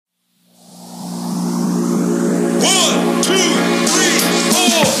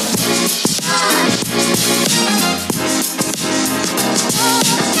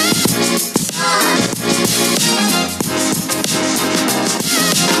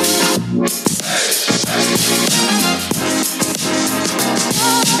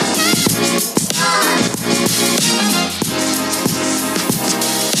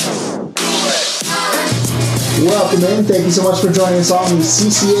gentlemen, thank you so much for joining us on the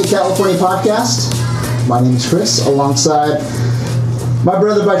CCA California podcast. My name is Chris, alongside my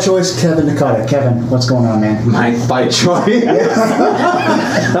brother by choice, Kevin Nakata. Kevin, what's going on, man? Mike by choice?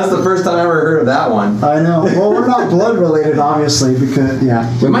 That's the first time I ever heard of that one. I know. Well, we're not blood related, obviously, because,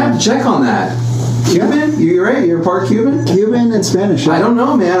 We might have to check on that. Cuban? You're right, you're part Cuban? Cuban and Spanish. Yeah. I don't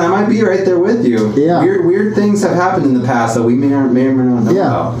know, man. I might be right there with you. Yeah. Weird things have happened in the past that we may or may not know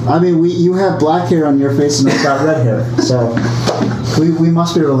about. I mean, you have black hair on your face and I've got red hair, so we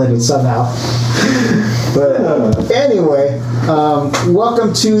must be related somehow. But anyway,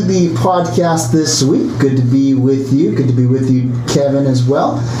 welcome to the podcast this week. Good to be with you. Good to be with you, Kevin, as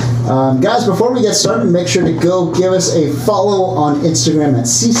well. Guys, before we get started, make sure to go give us a follow on Instagram at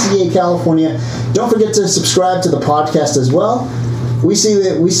CCA California. Don't forget to subscribe to the podcast as well. We say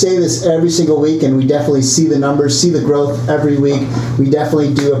this every single week, and we definitely see the numbers, see the growth every week. We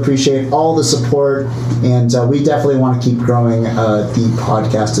definitely do appreciate all the support, and we definitely want to keep growing the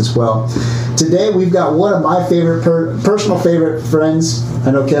podcast as well. Today, we've got one of my favorite, personal favorite friends.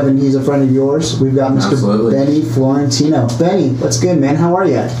 I know, Kevin, he's a friend of yours. We've got Mr. Absolutely. Benny Florentino. Benny, what's good, man? How are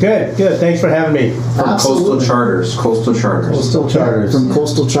you? Good. Thanks for having me. From Coastal Charters. Coastal Charters. From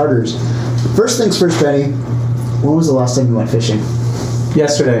Coastal Charters. First things first, Benny. When was the last time you went fishing?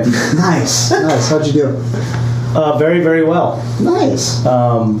 Yesterday. Nice. How'd you do? Very, very well. Nice.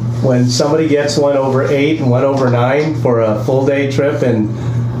 When somebody gets one over 8 and one over 9 for a full day trip and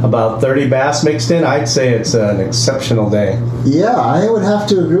about 30 bass mixed in, I'd say it's an exceptional day. Yeah, I would have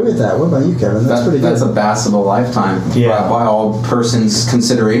to agree with that. What about you, Kevin? That's pretty good. That's a bass of a lifetime. Yeah. By all persons'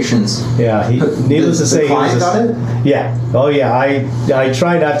 considerations. Yeah. Needless to say, the client got it? Yeah. Oh, yeah. I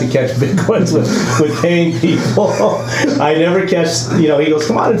try not to catch big ones with paying people. I never catch. He goes,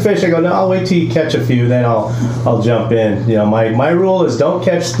 "Come on and fish." I go, "No, I'll wait till you catch a few, then I'll jump in." My rule is don't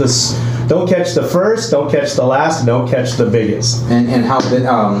catch the first, don't catch the last, and don't catch the biggest. And how big?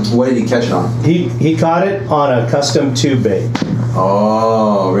 What did he catch it on? He caught it on a custom tube bait.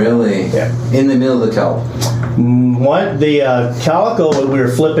 Oh, really? Yeah. In the middle of the kelp. The calico, we were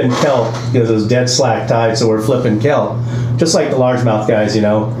flipping kelp because it was dead slack tide, so we're flipping kelp, just like the largemouth guys.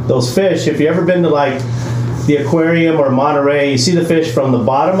 Those fish. If you ever been to like the aquarium or Monterey, you see the fish from the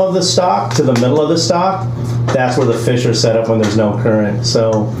bottom of the stock to the middle of the stock. That's where the fish are set up when there's no current.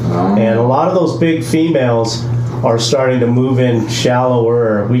 So, and a lot of those big females are starting to move in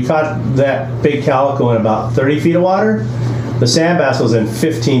shallower. We caught that big calico in about 30 feet of water. The sand bass was in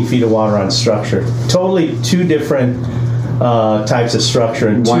 15 feet of water on structure. Totally two different types of structure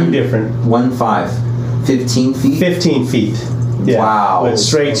and two different. 15 feet? 15 feet. Yeah. Wow. With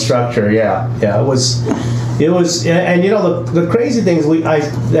straight structure. Yeah. It was, and the crazy thing is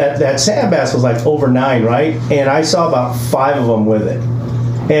that sand bass was like over 9, right? And I saw about 5 of them with it.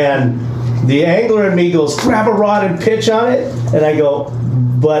 And the angler in me goes, "Grab a rod and pitch on it." And I go,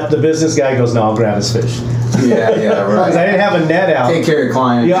 but the business guy goes, "No, I'll grab his fish." Yeah, right. Because I didn't have a net out. Take care of your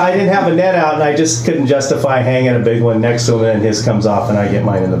client. Yeah, I didn't have a net out, and I just couldn't justify hanging a big one next to him, and his comes off, and I get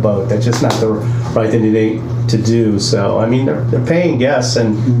mine in the boat. That's just not the right thing to do. So, I mean, they're paying guests,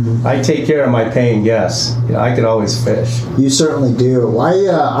 and I take care of my paying guests. I could always fish. You certainly do.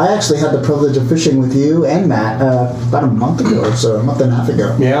 I actually had the privilege of fishing with you and Matt about a month ago or so, a month and a half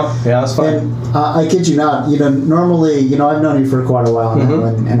ago. Yeah, that's fun. And I kid you not, normally, I've known you for quite a while now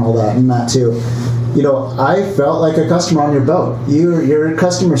and all that, and Matt too. I felt like a customer on your boat. Your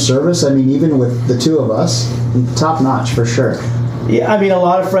customer service, I mean, even with the two of us, top notch for sure. Yeah, I mean, a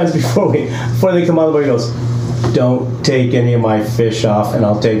lot of friends before they come on the boat goes, "Don't take any of my fish off, and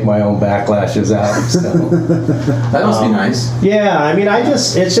I'll take my own backlashes out." So, that must be nice. Yeah, I mean,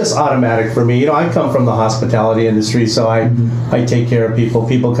 it's just automatic for me. I come from the hospitality industry, so I take care of people.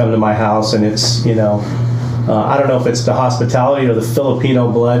 People come to my house, and it's I don't know if it's the hospitality or the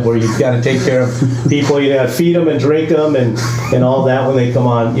Filipino blood where you've got to take care of people. You got to feed them and drink them and all that when they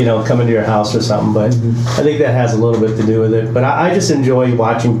come into your house or something. But I think that has a little bit to do with it. But I just enjoy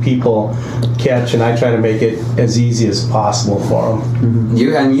watching people catch, and I try to make it as easy as possible for them.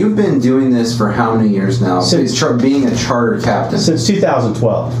 You've been doing this for how many years now? Since being a charter captain. Since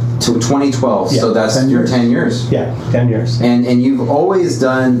 2012. To 2012, Yeah, so that's 10 years. Yeah, 10 years. And you've always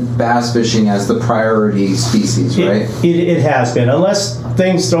done bass fishing as the priority species, right? It has been, unless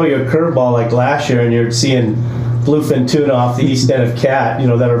things throw you a curveball like last year and you're seeing bluefin tuna off the east end of Cat,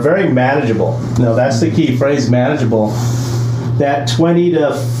 that are very manageable. That's the key phrase, manageable. That 20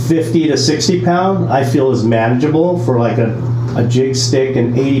 to 50 to 60 pound, I feel is manageable for like a jig stick,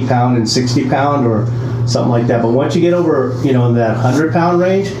 an 80 pound and 60 pound or something like that. But once you get over, in that 100 pound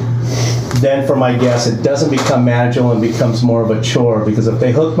range, then for my guests, it doesn't become manageable and becomes more of a chore, because if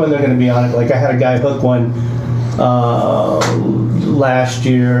they hook one, they're going to be on it. Like I had a guy hook one last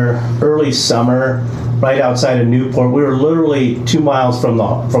year, early summer, right outside of Newport. We were literally 2 miles from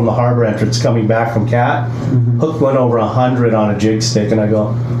the harbor entrance coming back from Cat. Hooked one over 100 on a jig stick, and I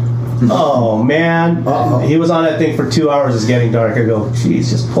go, oh man. He was on that thing for 2 hours. It's getting dark. I go, geez,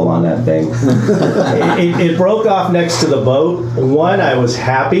 just pull on that thing. it broke off next to the boat. One, I was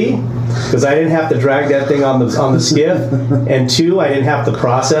happy because I didn't have to drag that thing on the skiff, and two, I didn't have to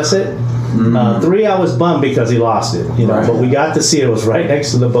process it. Three, I was bummed because he lost it, Right. But we got to see it. It was right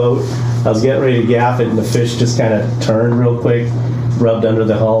next to the boat. I was getting ready to gaff it, and the fish just kind of turned real quick, rubbed under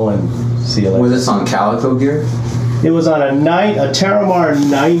the hull, and see you later. Was this on calico gear? It was on a Terramar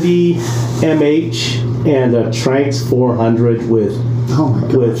 90 MH and a Tranks 400 with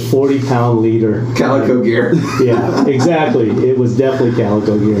 40-pound leader. Calico gear. Yeah, exactly. It was definitely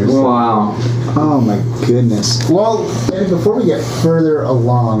calico gear. So. Wow. Oh my goodness. Well, Eddie, before we get further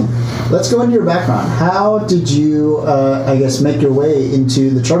along, let's go into your background. How did you, make your way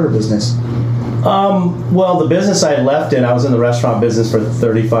into the charter business? Well, the business I left in, I was in the restaurant business for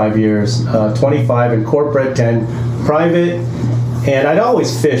 35 years, 25 in corporate, 10 private, and I'd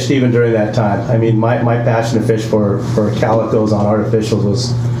always fished even during that time. I mean, my passion to fish for calicos on artificials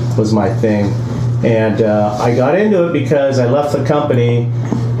was my thing. And I got into it because I left the company,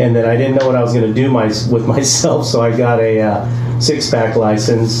 and then I didn't know what I was going to do with myself, so I got a six-pack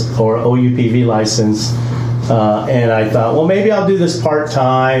license or OUPV license. And I thought, well, maybe I'll do this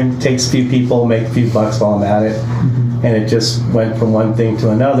part-time, takes a few people, make a few bucks while I'm at it. And it just went from one thing to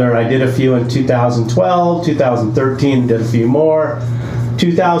another. I did a few in 2012, 2013, did a few more.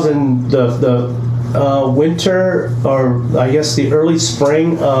 The winter, or I guess the early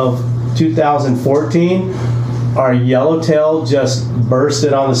spring of 2014, our yellowtail just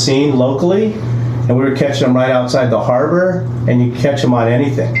bursted on the scene locally. And we were catching them right outside the harbor, and you catch them on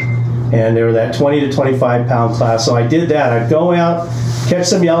anything. And they were that 20 to 25 pound class. So I did that. I'd go out, catch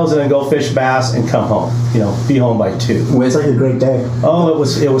some yellows, and then go fish bass and come home. Be home by 2. It's like a great day. Oh, it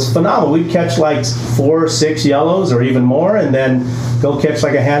was phenomenal. We'd catch like 4 or 6 yellows or even more, and then go catch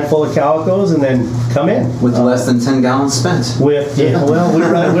like a handful of calicos, and then come in With less than 10 gallons spent. we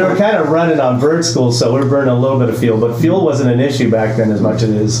were kind of running on bird school, so we were burning a little bit of fuel, but fuel wasn't an issue back then as much as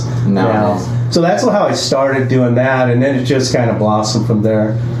it is now. So that's how I started doing that, and then it just kind of blossomed from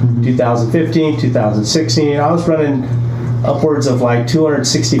there. 2015, 2016, I was running upwards of like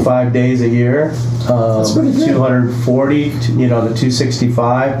 265 days a year. That's pretty good. 240, the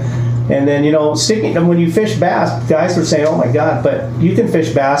 265. And then, when you fish bass, guys were saying, oh my God, but you can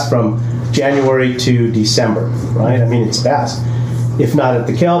fish bass from January to December, right? I mean, it's bass. If not at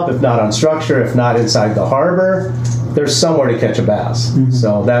the kelp, if not on structure, if not inside the harbor, there's somewhere to catch a bass.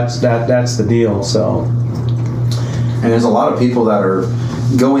 So that's the deal. So, And there's a lot of people that are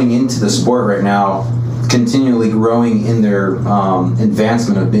going into the sport right now, continually growing in their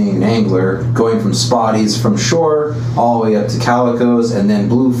advancement of being an angler, going from spotties from shore all the way up to calicos, and then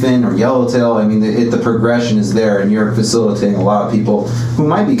bluefin or yellowtail. I mean, the progression is there, and you're facilitating a lot of people who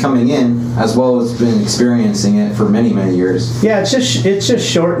might be coming in as well as been experiencing it for many, many years. yeah, it's just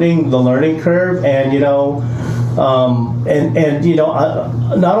shortening the learning curve, and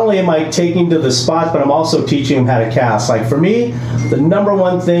not only am I taking to the spots, but I'm also teaching them how to cast. Like for me, the number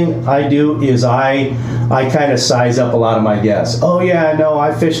one thing I do is I kind of size up a lot of my guests. Oh yeah, no,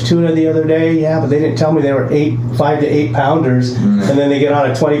 I fished tuna the other day. Yeah, but they didn't tell me they were 5 to 8 pounders, and then they get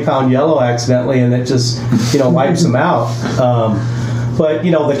on a 20-pound yellow accidentally, and it just wipes them out. But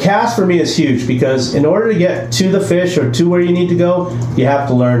the cast for me is huge, because in order to get to the fish or to where you need to go, you have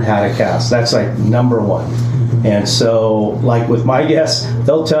to learn how to cast. That's like number one. And so, like with my guests,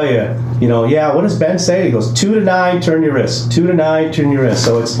 they'll tell you, yeah, what does Ben say? He goes, 2 to 9, turn your wrist. 2 to 9, turn your wrist.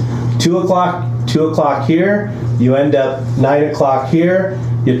 So it's 2 o'clock here. You end up 9 o'clock here.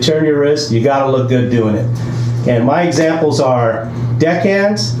 You turn your wrist. You got to look good doing it. And my examples are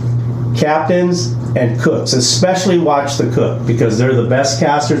deckhands, captains, and cooks. Especially watch the cook, because they're the best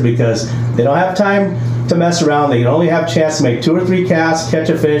casters, because they don't have time to mess around. They can only have a chance to make 2 or 3 casts, catch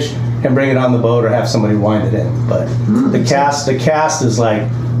a fish, and bring it on the boat, or have somebody wind it in. But the cast is like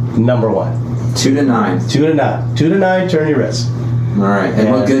number one. 2 to 9. 2 to 9. 2 to 9, turn your wrist. All right, and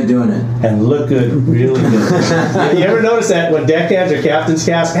look good doing it. And look good, really good. You ever notice that when deckhands or captains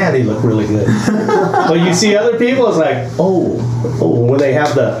cast, man, they look really good. But you see other people, it's like, when they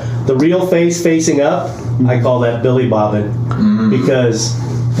have the real face facing up, I call that Billy bobbing. Because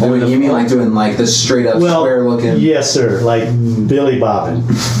You mean like doing like the straight up square looking? Yes, sir. Like Billy bobbing.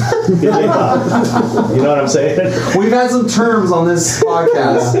 Billy bobbing. You know what I'm saying? We've had some terms on this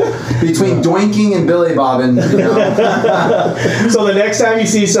podcast between doinking and Billy bobbing. You know? So the next time you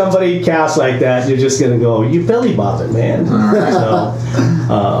see somebody cast like that, you're just gonna go, "You Billy bobbing, man." All right. So,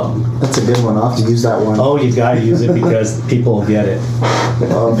 that's a good one. I'll have to use that one. oh, you got to use it because people will get it.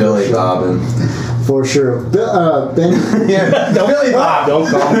 Billy bobbing. For sure. Ben? Yeah. Don't Billy Bob. Don't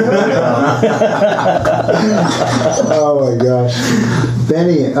call me Billy Bob. Oh my gosh.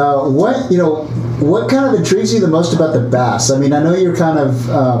 Benny, what kind of intrigues you the most about the bass? I mean, I know you're kind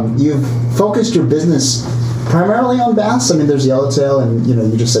of, you've focused your business primarily on bass. I mean, there's yellowtail and,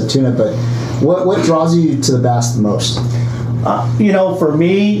 you just said tuna, but what draws you to the bass the most? For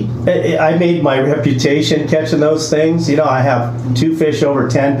me, I made my reputation catching those things. I have 2 fish over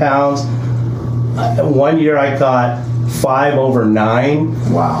 10 pounds. One year I caught 5 over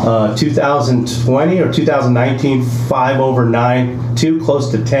 9. Wow. 2020 or 2019, 5 over 9, 2 close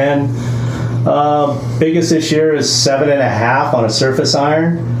to 10. Biggest this year is 7.5 on a surface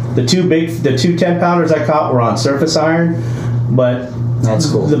iron. The two 10-pounders I caught were on surface iron, but that's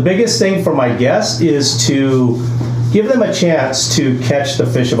cool. The biggest thing for my guests is to give them a chance to catch the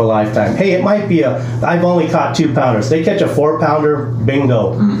fish of a lifetime. Hey, it might be I've only caught 2-pounders. They catch a 4-pounder,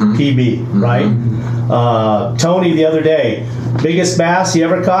 bingo, PB, right? Tony the other day, biggest bass he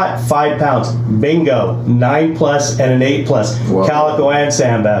ever caught, 5 pounds, bingo, 9 plus and an 8 plus, Whoa. Calico and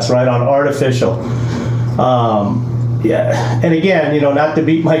sand bass, right, on artificial. And again, not to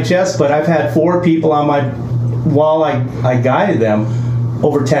beat my chest, but I've had 4 people on my, while I guided them,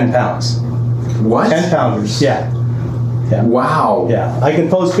 over 10 pounds. What? 10-pounders, yeah. Yeah. Wow. Yeah, I can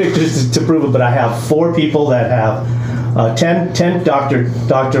post pictures to prove it, but I have 4 people that have 10 Dr.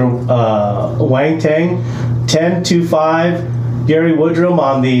 Wang Tang, 10.25, Gary Woodrum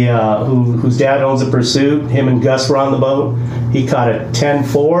on the whose dad owns the Pursuit. Him and Gus were on the boat. He caught a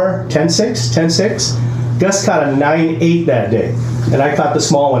 10.4, 10.6, 10.6. Gus caught a 9.8 that day, and I caught the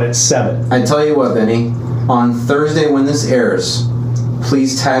small one at 7. I tell you what, Benny, on Thursday when this airs,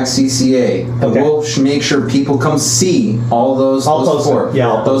 please tag CCA, and Okay. we'll make sure people come see all those post four. them. Yeah,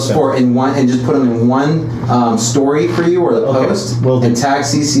 I'll those post them. 4 in one, and just put them in one story for you or the Okay, post, will do. and tag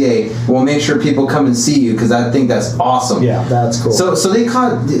CCA. We'll make sure people come and see you because I think that's awesome. Yeah. That's cool. So they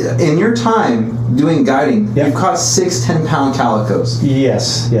caught in your time doing guiding. Yeah. You've caught 6 10-pound calicos.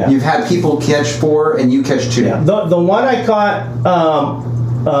 Yes. Yeah. You've had people catch 4 and you catch 2. Yeah. The one I caught,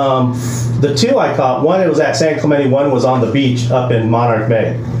 the 2 I caught, one it was at San Clemente, one was on the beach up in Monarch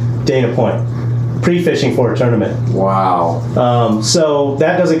Bay, Dana Point, pre-fishing for a tournament. Wow. So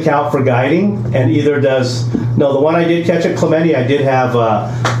that doesn't count for guiding, and either does, no, the one I did catch at Clemente, I did have,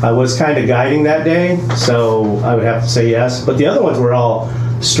 I was kind of guiding that day, so I would have to say yes, but the other ones were all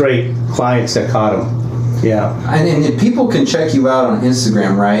straight clients that caught them. Yeah. And people can check you out on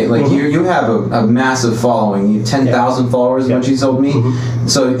Instagram, right? Like you have a massive following. You have 10,000 followers, is what you told me.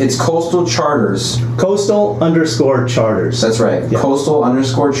 So it's Coastal Charters. Coastal_charters. That's right. Yeah.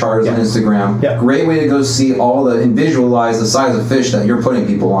 Coastal_charters on Instagram. Yeah. Great way to go see all and visualize the size of fish that you're putting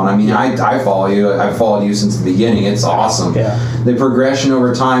people on. I mean, I follow you. I've followed you since the beginning. It's awesome. Yeah. The progression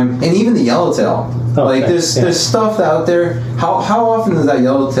over time, and even the yellowtail. Oh, like thanks. there's stuff out there. How often does that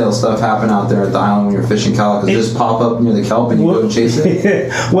yellowtail stuff happen out there at the island when you're fishing calicos? Just pop up near the kelp and you go and chase it?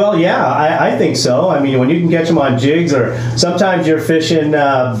 Well, yeah, I think so. I mean, when you can catch them on jigs, or sometimes you're fishing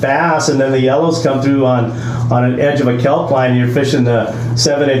bass and then the yellows come through on an edge of a kelp line, and you're fishing the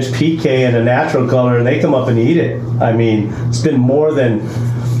 7-inch PK in a natural color, and they come up and eat it. I mean, it's been more than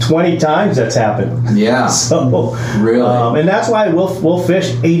 20 times that's happened. Yeah. So really, and that's why we'll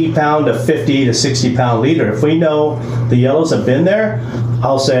fish 80-pound to 50 to 60-pound leader. If we know the yellows have been there,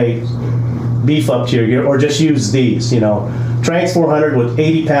 I'll say beef up to your gear, or just use these. Tranx 400 with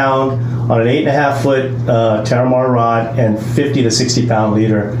 80-pound on an 8.5-foot Terramar rod and 50 to 60-pound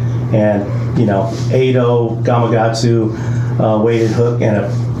leader, and 8.0 Gamakatsu weighted hook and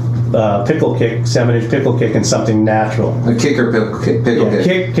a pickle kick, 7-inch pickle kick, and something natural. a kicker pickle kick.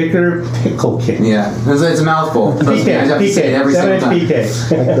 Kicker pickle kick. Yeah, it's a mouthful. Trust me, I have to say it every single 7-inch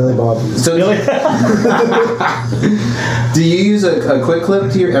time. Like Billy Bob. So, do you use a quick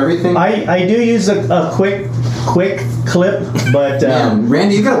clip to your everything? I do use a quick clip, but Man,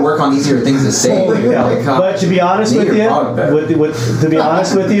 Randy, you got to work on easier things to say. yeah. But to be honest with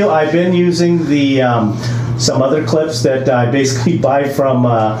you, I've been using the some other clips that I basically buy from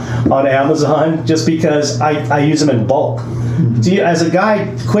on Amazon, just because I use them in bulk. See, as a guy,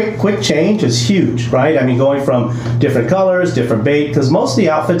 quick change is huge, right? I mean, going from different colors, different bait, because most of the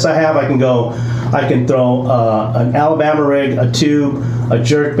outfits I have, I can throw an Alabama rig, a tube, a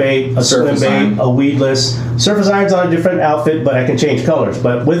jerkbait, a swim Surface bait, iron. a weedless. Surface iron's on a different outfit, but I can change colors.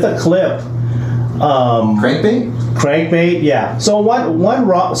 But with a clip, crankbait, yeah. So one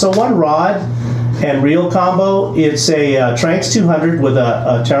rod and reel combo. It's a Tranx 200 with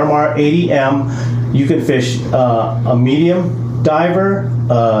a Terramar 80M. You can fish a medium diver,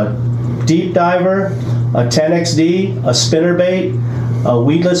 a deep diver, a 10XD, a spinnerbait, a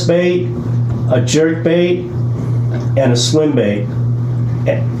weedless bait, a jerkbait, and a swim bait,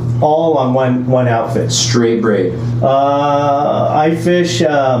 all on one outfit. Straight braid. I fish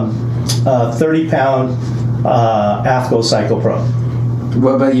 30-pound AFCO Cycle Pro.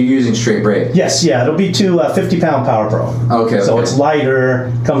 What about you using straight braid? Yes, yeah, it'll be two 50-pound Power Pro. Okay. So it's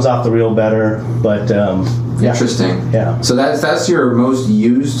lighter, comes off the reel better, but yeah. Interesting. Yeah. So that's your most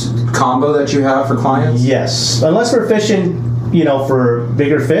used combo that you have for clients? Yes, unless we're fishing, for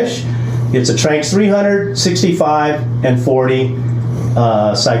bigger fish, it's a Tranx 300, 65, and 40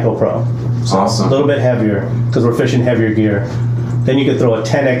 Cycle Pro. So Awesome. A little bit heavier because we're fishing heavier gear. Then you could throw a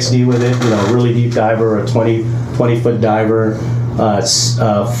 10XD with it, a really deep diver, a 20-foot diver,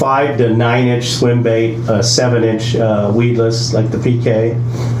 5 to 9 inch swim bait, a 7-inch weedless like the PK,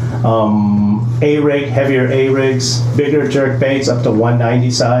 A-rig, heavier A-rigs, bigger jerk baits up to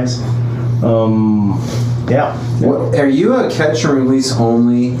 190 size. Yeah. What, are you a catch and release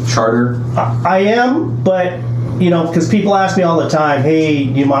only charter? I am, but because people ask me all the time, hey,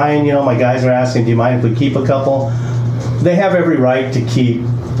 do you mind? My guys are asking, do you mind if we keep a couple? They have every right to keep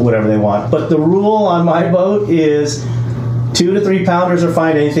whatever they want. But the rule on my boat is 2 to 3 pounders are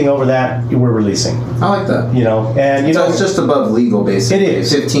fine. Anything over that, we're releasing. I like that. And so it's just above legal, basically. It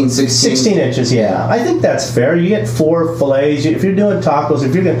is 15, 16. 16 inches. Yeah, I think that's fair. You get 4 fillets. If you're doing tacos,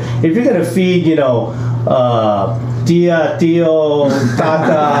 if you're gonna feed, Dia, Tio,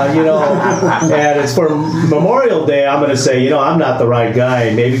 Tata, and it's for Memorial Day, I'm going to say, I'm not the right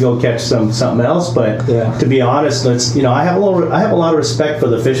guy. Maybe go catch something else. But to be honest, I have a lot of respect for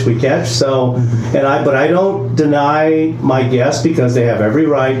the fish we catch. So, but I don't deny my guests because they have every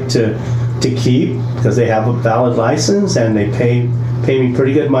right to keep because they have a valid license and they pay me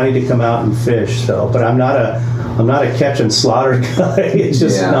pretty good money to come out and fish. So, but I'm not a catch and slaughter guy. It's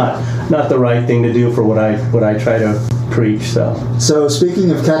just not the right thing to do for what I try to preach. So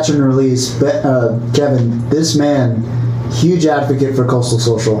speaking of catch and release, Kevin, this man, huge advocate for Coastal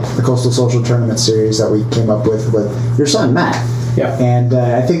Social, the Coastal Social Tournament Series that we came up with your son Matt. Yeah. And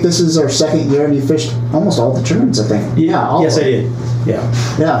I think this is our second year, and you fished almost all the tournaments, I think. Yeah. Yes, I did. Yeah.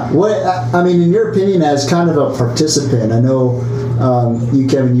 Yeah. What in your opinion, as kind of a participant, I know you,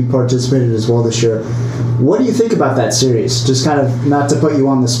 Kevin, you participated as well this year. What do you think about that series? Just kind of not to put you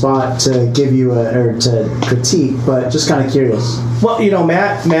on the spot to give you or to critique, but just kind of curious. Well,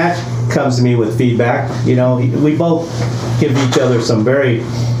 Matt comes to me with feedback. We both give each other some very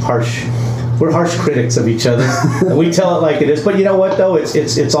harsh. We're harsh critics of each other, and we tell it like it is. But you know what, though,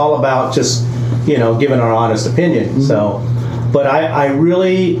 it's all about just giving our honest opinion. Mm-hmm. So, but I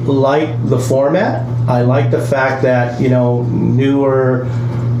really like the format. I like the fact that newer.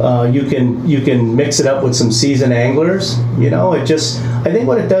 You can mix it up with some seasoned anglers. I think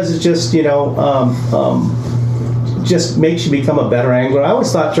what it does is just makes you become a better angler. I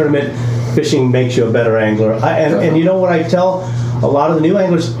always thought tournament fishing makes you a better angler. And you know what I tell a lot of the new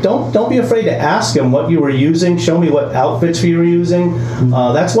anglers, don't be afraid to ask them what you were using. Show me what outfits you were using.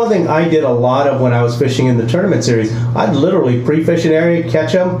 That's one thing I did a lot of when I was fishing in the tournament series. I'd literally pre-fish an area,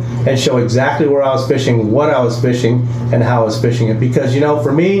 catch them, and show exactly where I was fishing, what I was fishing, and how I was fishing it. Because,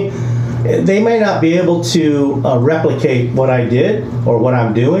 for me, they may not be able to replicate what I did or what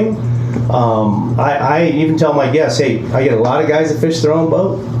I'm doing. I even tell my guests, hey, I get a lot of guys that fish their own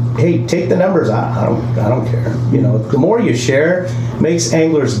boat. Hey, take the numbers. I don't care. The more you share makes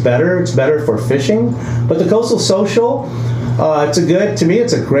anglers better. It's better for fishing. But the Coastal Social, to me,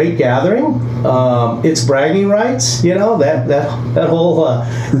 it's a great gathering. It's bragging rights. That whole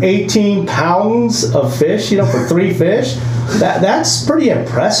 18 pounds of fish. For 3 fish. That's pretty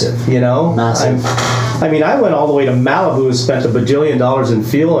impressive. Massive. I went all the way to Malibu and spent $1 bajillion in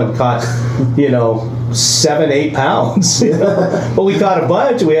fuel and caught 7-8 pounds. But we caught a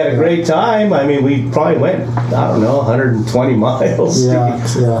bunch. We had a great time. We probably went 120 miles.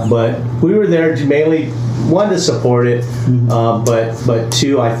 Yeah. But we were there mainly, one, to support it, but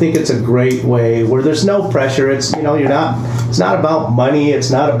two, I think it's a great way where there's no pressure. It's it's not about money. It's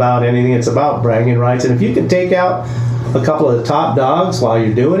not about anything. It's about bragging rights. And if you can take out a couple of the top dogs while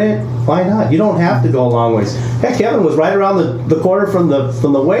you're doing it, why not? You don't have to go a long ways. Heck, Kevin was right around the corner from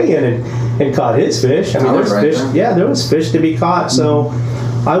the weigh-in and caught his fish. There's fish. There. Yeah, there was fish to be caught. So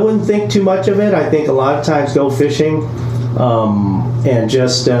I wouldn't think too much of it. I think a lot of times go fishing. and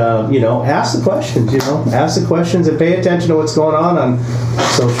just ask the questions. Ask the questions and pay attention to what's going on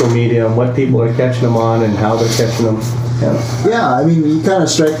social media and what people are catching them on and how they're catching them. Yeah, I mean, you kind of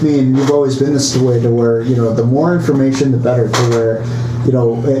strike me, and you've always been this way, to where, the more information, the better, to where,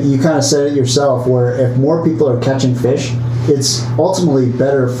 you kind of said it yourself, where if more people are catching fish, it's ultimately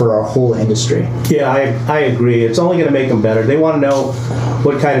better for our whole industry. Yeah, I agree. It's only going to make them better. They want to know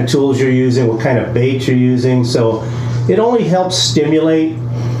what kind of tools you're using, what kind of bait you're using, so it only helps stimulate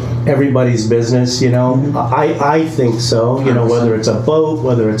everybody's business, I think so, whether it's a boat,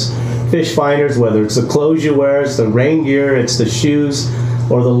 whether it's fish finders, whether it's the clothes you wear, it's the rain gear, it's the shoes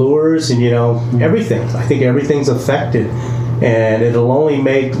or the lures, and everything. I think everything's affected, and it'll only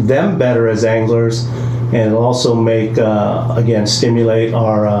make them better as anglers, and it'll also make stimulate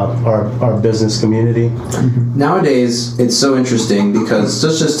our business community. Nowadays, it's so interesting because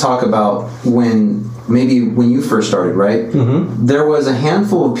let's just talk about when you first started, right? Mm-hmm. There was a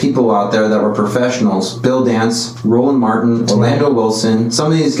handful of people out there that were professionals. Bill Dance, Roland Martin, Orlando Wilson,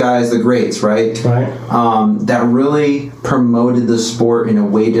 some of these guys, the greats, right? Right. That really promoted the sport in a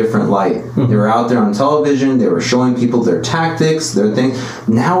way different light. Mm-hmm. They were out there on television. They were showing people their tactics, their things.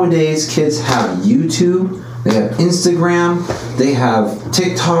 Nowadays, kids have YouTube. They have Instagram. They have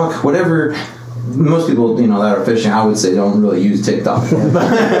TikTok, whatever. Most people, that are fishing, I would say, don't really use TikTok.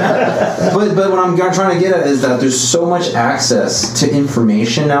 but what I'm trying to get at is that there's so much access to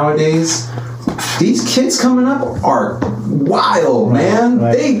information nowadays. These kids coming up are wild, man.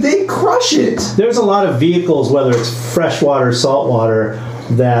 Right. They crush it. There's a lot of vehicles, whether it's freshwater, saltwater,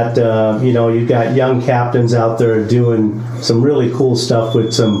 that you've got young captains out there doing some really cool stuff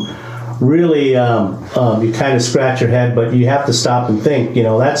with some really you kind of scratch your head, but you have to stop and think.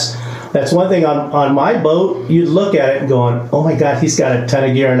 That's one thing on my boat. You'd look at it and going, oh my God, he's got a ton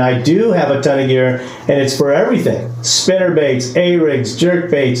of gear. And I do have a ton of gear, and it's for everything. Spinner baits, A-rigs,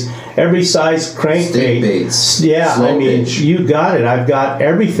 jerk baits, every size crankbait. Baits. Yeah, Slow pitch. You got it. I've got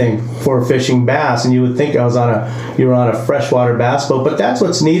everything for fishing bass, and you would think you were on a freshwater bass boat, but that's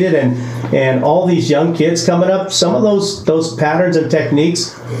what's needed. And all these young kids coming up, some of those patterns and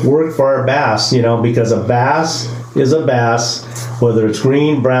techniques work for our bass, because a bass is a bass, whether it's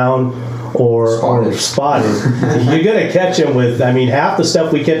green, brown, or spotted. You're going to catch them with, half the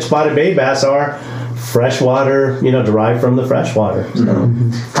stuff we catch spotted bay bass are freshwater, derived from the freshwater. So.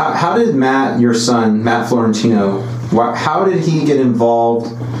 Mm-hmm. How did Matt, your son, Matt Florentino, how did he get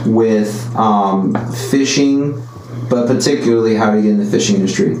involved with fishing, but particularly how did he get in the fishing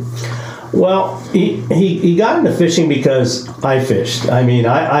industry? Well, he got into fishing because I fished.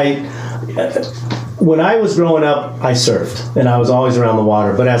 When I was growing up, I surfed, and I was always around the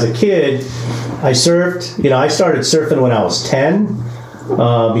water. But as a kid, I surfed. I started surfing when I was 10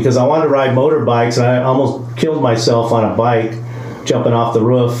 because I wanted to ride motorbikes, and I almost killed myself on a bike jumping off the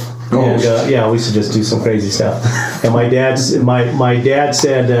roof. Oh. And we used to just do some crazy stuff. And my dad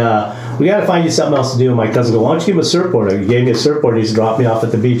said, we got to find you something else to do. And my cousin goes, why don't you give him a surfboard? He gave me a surfboard. He used to drop me off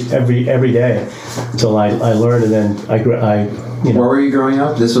at the beach every day until I learned, and then I Where were you growing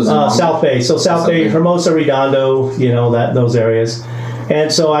up? This was South Bay. So South Bay, Hermosa, Redondo, those areas.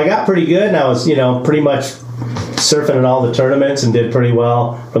 And so I got pretty good, and I was, pretty much surfing in all the tournaments and did pretty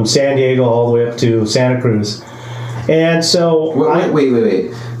well from San Diego all the way up to Santa Cruz. And so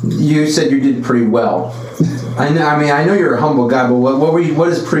wait. You said you did pretty well. I know you're a humble guy, but what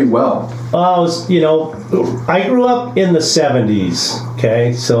is pretty well? I grew up in the 70s.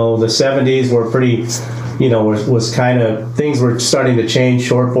 Okay, so the 70s were pretty. Was kind of, things were starting to change,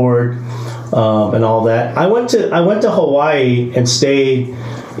 shortboard, and all that. I went to Hawaii and stayed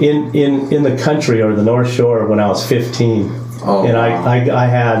in the country or the North Shore when I was 15. Oh, and wow. I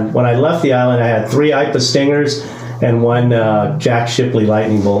had, when I left the island, I had 3 IPA Stingers and 1 Jack Shipley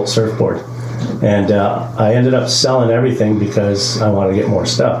Lightning Bolt surfboard. And I ended up selling everything because I wanted to get more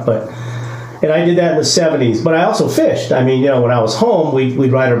stuff. And I did that in the 70s. But I also fished. When I was home,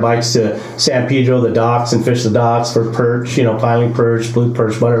 we'd ride our bikes to San Pedro, the docks, and fish the docks for perch, piling perch, blue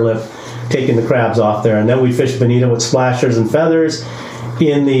perch, butterlip, taking the crabs off there. And then we fished bonita with splashers and feathers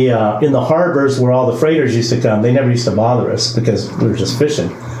in the harbors where all the freighters used to come. They never used to bother us because we were just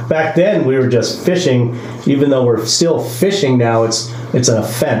fishing. Back then, we were just fishing. Even though we're still fishing now, it's an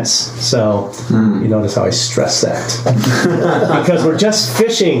offense. So you notice how I stress that. Because we're just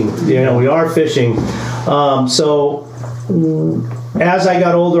fishing. We are fishing. So as I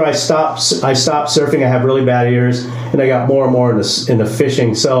got older, I stopped surfing. I have really bad ears, and I got more and more into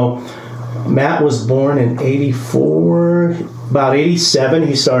fishing. So Matt was born in 84. About 87,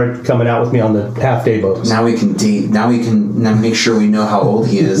 he started coming out with me on the half-day boats. Now we can date. Now we can make sure we know how old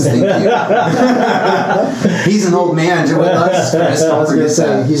he is. Thank you. He's an old man with us. Chris. I was going to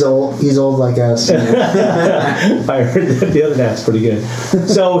say, he's old like us. I heard that the other dad's pretty good.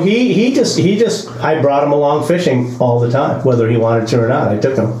 So he just I brought him along fishing all the time, whether he wanted to or not. I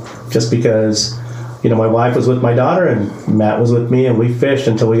took him just because, my wife was with my daughter and Matt was with me, and we fished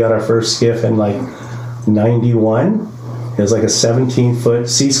until we got our first skiff in like 91. It was like a 17-foot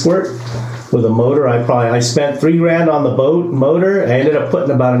sea squirt with a motor. I spent $3,000 on the boat motor. I ended up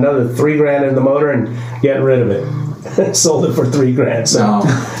putting about another $3,000 in the motor and getting rid of it. Sold it for $3,000. So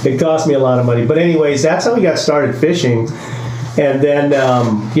It cost me a lot of money. But anyways, that's how we got started fishing. And then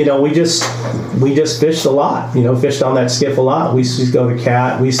we just fished a lot. Fished on that skiff a lot. We used to go to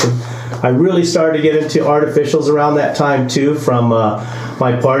Cat. I really started to get into artificials around that time too. From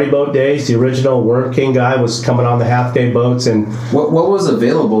my party boat days, the original Worm King guy was coming on the half-day boats. And what was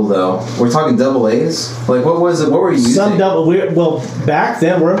available though? We're talking double A's. Like what was it? What were you using? Some double. Well, back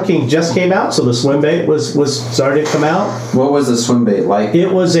then Worm King just came out, so the swim bait was starting to come out. What was the swim bait like?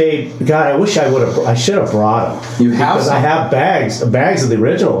 It was I wish I should have brought them. You have? Because I have bags of the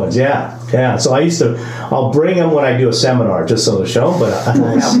original ones. Yeah. So I'll bring them when I do a seminar just so to show them, but I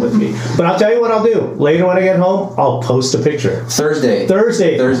don't have them with me. But I'll tell you what I'll do. Later when I get home, I'll post a picture. Thursday on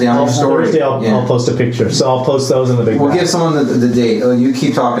your story. Thursday I'll post a picture. So I'll post those in the big We'll give someone the date. You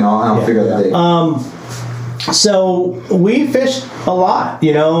keep talking, I'll figure out the date. So we fished a lot,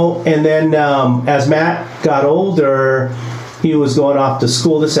 and then as Matt got older, he was going off to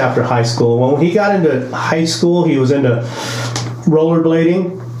school. This after high school. When he got into high school, he was into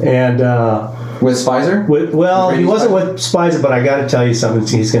rollerblading. And with Spicer? He wasn't with Spicer, but I got to tell you something.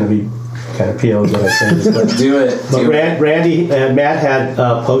 He's going to be kind of PO'd when I say this. But, do it. Randy and Matt had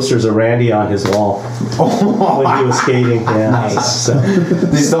posters of Randy on his wall when he was skating. Yeah, nice. So. Do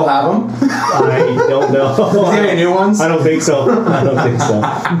you still have them? I don't know. Do you have any new ones? I don't think so.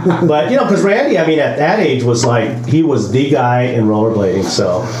 But because Randy, at that age was he was the guy in rollerblading.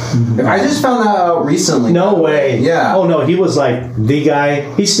 So I just found that out recently. No way. Yeah. Oh no, he was the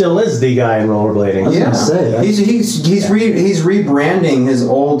guy. He still is the guy in rollerblading. I was gonna say that. He's rebranding his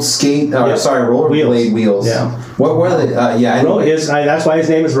old skate. Rollerblade wheels. Yeah. What were they? That's why his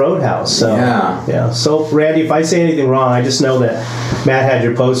name is Roadhouse. So, yeah. So, Randy, if I say anything wrong, I just know that Matt had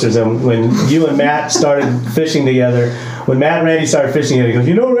your posters. And when you and Matt started fishing together, when Matt and Randy started fishing together,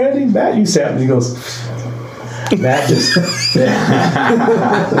 he goes, Randy, Matt used to have. He goes, Matt just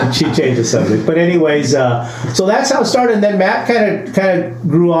she changed the subject. But anyways, so that's how it started. And then Matt kind of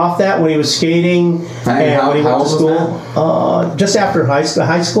grew off that when he was skating and when he went to school. Just after high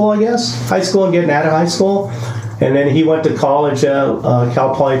school, I guess. High school and getting out of high school. And then he went to college,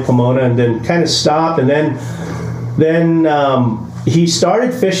 Cal Poly Pomona, and then kind of stopped. And then he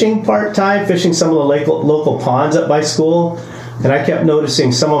started fishing part-time, fishing some of the local ponds up by school. And I kept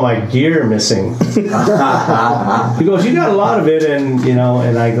noticing some of my gear missing. He goes, you got a lot of it, and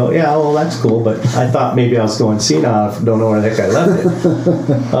and I go, yeah, well, that's cool, but I thought maybe I was going senile. Don't know where the heck I left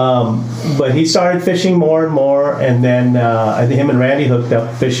it. But he started fishing more and more, and then I think him and Randy hooked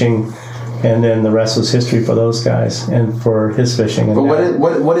up fishing, and then the rest was history for those guys and for his fishing. And but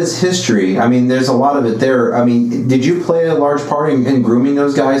what is history? I mean, there's a lot of it there. I mean, did you play a large part in grooming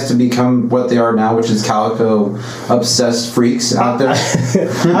those guys to become what they are now, which is calico obsessed freaks out there?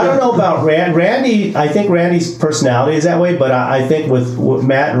 I don't know about Randy. I think Randy's personality is that way, but I think with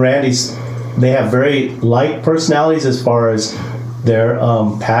Matt and Randy's, they have very like personalities as far as their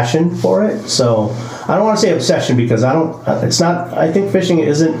passion for it. So I don't want to say obsession because it's not. I think fishing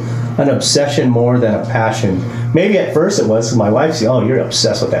isn't an obsession more than a passion. Maybe at first it was. My wife said, "Oh, you're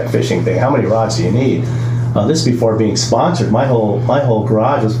obsessed with that fishing thing. How many rods do you need?" This before being sponsored. My whole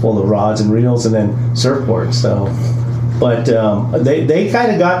garage was full of rods and reels and then surfboards. So, but they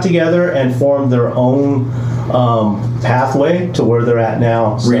kind of got together and formed their own pathway to where they're at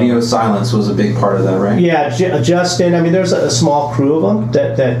now. So. Radio silence was a big part of that, right? Yeah, Justin. I mean, there's a small crew of them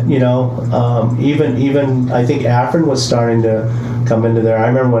that even I think Afrin was starting to come into there. I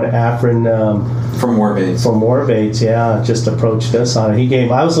remember when Afrin from War Baits, just approached us on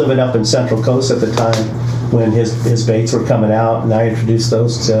it. I was living up in Central Coast at the time when his baits were coming out, and I introduced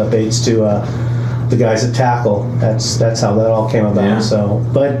those baits to the guys at Tackle. That's how that all came about. Yeah. So,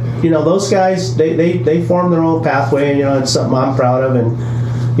 but those guys they formed their own pathway, and it's something I'm proud of. And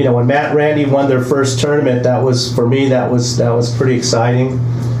when Matt and Randy won their first tournament, that was for me that was pretty exciting.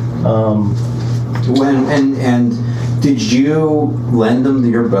 Did you lend them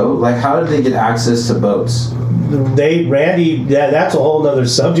your boat? Like, how did they get access to boats? Randy, that's a whole nother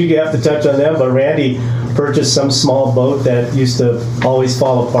subject. You have to touch on them. But Randy purchased some small boat that used to always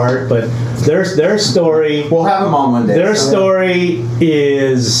fall apart. But their story. We'll have them on one day. Their story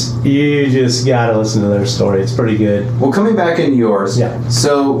is, you just gotta listen to their story. It's pretty good. Well, coming back into yours. Yeah.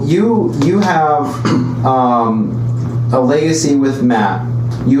 So you have a legacy with Matt.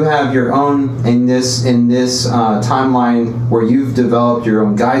 You have your own in this timeline where you've developed your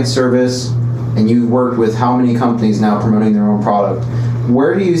own guide service, and you've worked with how many companies now promoting their own product.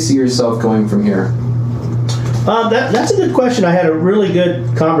 Where do you see yourself going from here? That's a good question. I had a really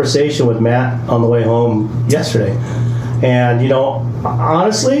good conversation with Matt on the way home yesterday, and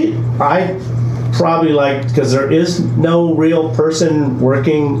honestly, I probably because there is no real person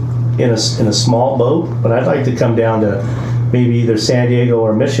working in a small boat, but I'd like to come down to maybe either San Diego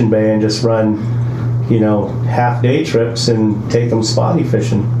or Mission Bay and just run, half-day trips and take them spotty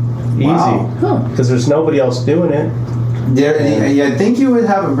fishing. Easy, because there's nobody else doing it. Yeah, I think you would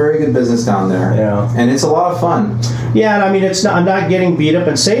have a very good business down there. Yeah, and it's a lot of fun. Yeah, and I mean, I'm not getting beat up,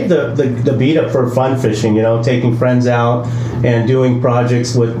 and save the beat up for fun fishing. Taking friends out and doing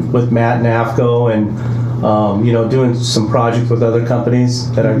projects with Matt and AFCO, and doing some projects with other companies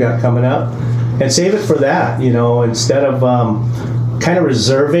that I've got coming up, and save it for that. Instead of kind of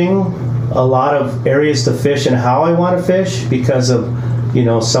reserving a lot of areas to fish and how I want to fish because of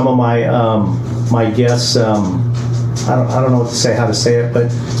some of my guests. I don't know how to say it,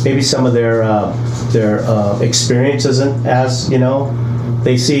 but maybe some of their experience isn't as,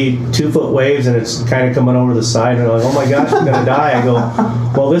 they see 2-foot waves and it's kind of coming over the side and they're like, oh my gosh, I'm going to die. I go,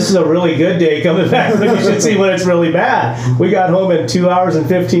 well, this is a really good day coming back, but you should see when it's really bad. We got home in 2 hours and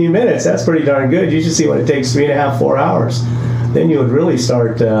 15 minutes. That's pretty darn good. You should see when it takes 3.5, 4 hours. Then you would really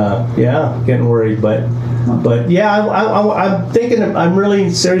start, getting worried. But yeah, I'm thinking, I'm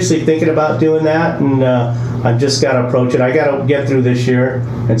really seriously thinking about doing that, and I've just got to approach it. I got to get through this year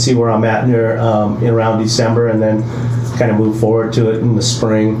and see where I'm at near around December, and then kind of move forward to it in the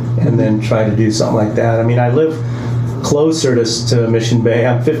spring, and then try to do something like that. I mean, I live closer to Mission Bay.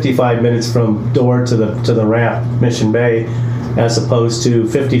 I'm 55 minutes from door to the ramp, Mission Bay, as opposed to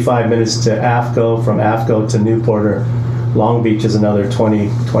 55 minutes to AFCO, from AFCO to Newport or Long Beach is another 20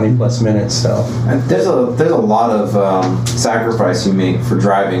 plus minutes. So and there's a lot of sacrifice you make for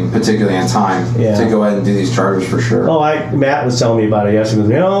driving, particularly on time, to go ahead and do these charters for sure. Oh, Matt was telling me about it yesterday.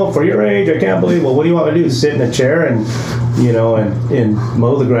 He goes, for your age, I can't believe. Well, what do you want me to do? Sit in a chair and and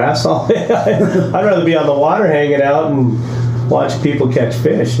mow the grass all day? I'd rather be on the water hanging out and watch people catch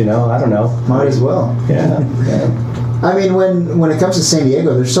fish. I don't know. Might as well. Yeah. I mean, when it comes to San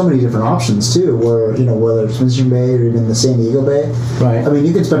Diego, there's so many different options too. Where whether it's Mission Bay or even the San Diego Bay. Right. I mean,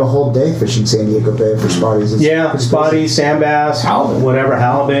 you can spend a whole day fishing San Diego Bay for spotties. Spotties, sand bass, halibut. Whatever,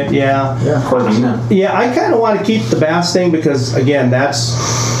 halibut. Yeah. Corvina. Yeah, I kind of want to keep the bass thing because again,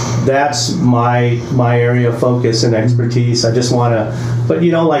 that's my area of focus and expertise. I just want to. But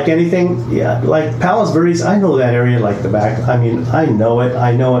like anything, like Palos Verdes, I know that area like the back. I mean, I know it.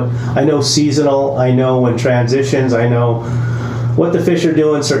 I know seasonal. I know when transitions. I know what the fish are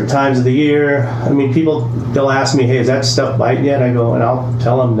doing certain times of the year. I mean, they'll ask me, hey, is that stuff biting yet? I go, and I'll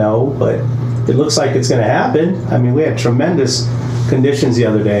tell them no, but it looks like it's going to happen. I mean, we had tremendous conditions the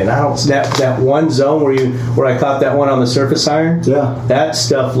other day, and I don't that one zone where I caught that one on the surface iron. Yeah, that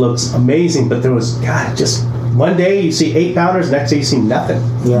stuff looks amazing. But there was just one day you see 8-pounders, next day you see nothing.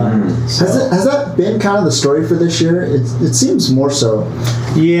 Yeah. So. Has that been kind of the story for this year? It seems more so.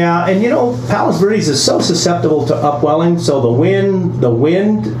 Yeah, and Palos Verdes is so susceptible to upwelling, so the wind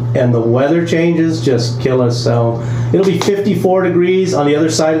and the weather changes just kill us. So it'll be 54 degrees on the other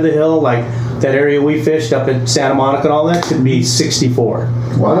side of the hill, like that area we fished up at Santa Monica and all that, could be 64.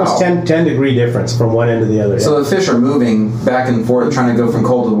 Wow. Almost 10 degree difference from one end to the other. So the fish are moving back and forth, trying to go from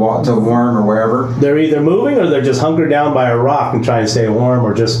cold to warm or wherever? They're either moving or they're just hunkered down by a rock and trying to stay warm,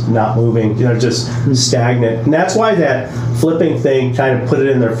 or just not moving, just stagnant. And that's why that flipping thing, trying to put it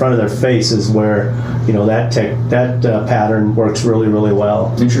in their front of their face, is where that pattern works really, really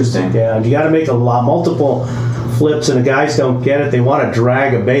well. Interesting. Yeah, and you got to make multiple flips, and the guys don't get it. They want to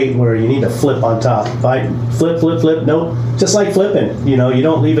drag a bait where you need to flip on top. Flip. Nope. Just like flipping. You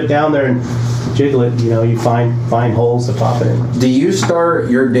don't leave it down there and jiggle it. You find holes to pop it in. Do you start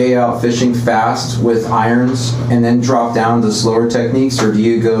your day out fishing fast with irons and then drop down to slower techniques, or do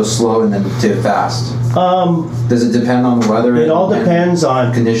you go slow and then to fast? Does it depend on the weather? It all depends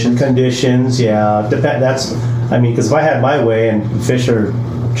on conditions. Yeah. Because if I had my way and fish are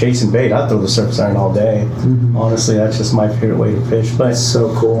chasing bait, I'd throw the surface iron all day. Mm-hmm. Honestly, that's just my favorite way to fish. But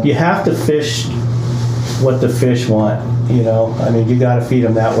so cool. You have to fish what the fish want. You know, I mean, you got to feed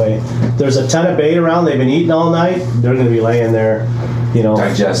them that way. There's a ton of bait around. They've been eating all night. They're going to be laying there, you know,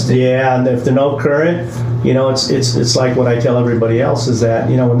 digesting. Yeah, and if there's no current, you know, it's like what I tell everybody else is that,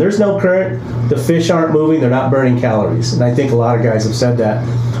 you know, when there's no current, the fish aren't moving. They're not burning calories, and I think a lot of guys have said that.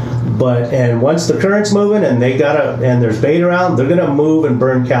 And once the current's moving and and there's bait around, they're gonna move and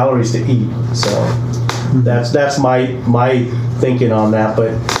burn calories to eat. So that's my thinking on that.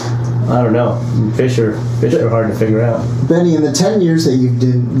 But I don't know. Fish are hard to figure out. Benny, in the 10 years that you've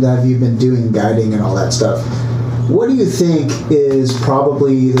been doing guiding and all that stuff, what do you think is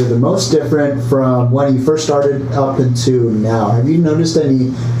probably either the most different from when you first started up into now? Have you noticed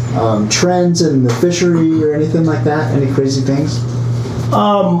any trends in the fishery or anything like that? Any crazy things?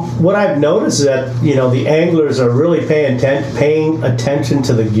 What I've noticed is that, you know, the anglers are really paying attention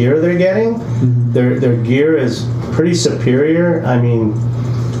to the gear they're getting. Mm-hmm. Their gear is pretty superior. I mean,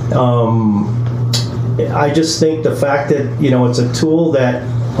 I just think the fact that, you know, it's a tool that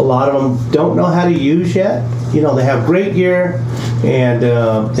a lot of them don't know how to use yet. You know, they have great gear, and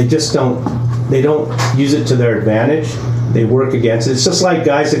they don't use it to their advantage. They work against it. It's just like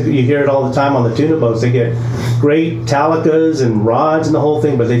guys that you hear it all the time on the tuna boats. They get great talicas and rods and the whole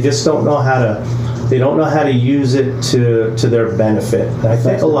thing, but they just don't know how to use it to their benefit. And I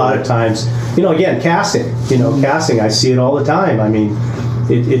think a lot of times, you know, again, casting. You know, casting. I see it all the time. I mean,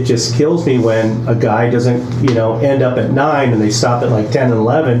 it just kills me when a guy doesn't, you know, end up at 9 and they stop at like 10 and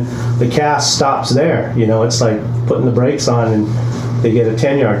 11. The cast stops there. You know, it's like putting the brakes on and they get a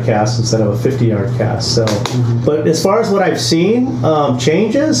 10-yard cast instead of a 50-yard cast. So, but as far as what I've seen,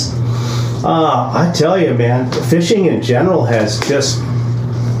 changes, I tell you, man, fishing in general has just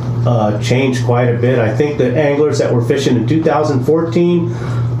changed quite a bit. I think the anglers that were fishing in 2014,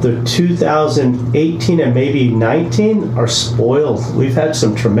 the 2018 and maybe 19 are spoiled. We've had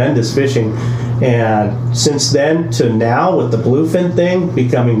some tremendous fishing, and since then to now, with the bluefin thing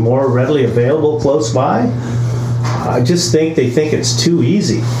becoming more readily available close by, I just think they think it's too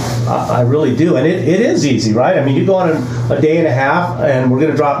easy. I really do. And it is easy, right? I mean, you go on a day and a half and we're going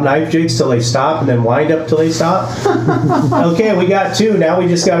to drop knife jigs till they stop and then wind up till they stop. Okay, we got 2. Now we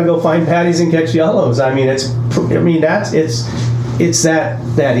just got to go find patties and catch yellows. I mean, it's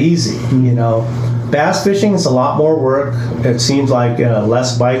that easy, you know. Bass fishing is a lot more work. It seems like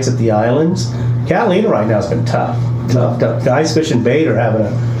less bites at the islands. Catalina right now has been tough. Guys fishing bait are having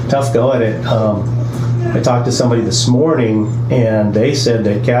a tough go at it. I talked to somebody this morning, and they said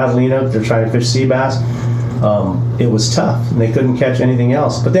that Catalina, they're trying to fish sea bass, it was tough, and they couldn't catch anything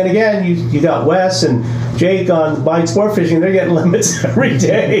else. But then again, you got Wes and Jake on Bite Sport Fishing, they're getting limits every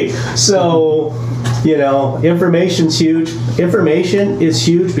day. So, you know, information's huge. Information is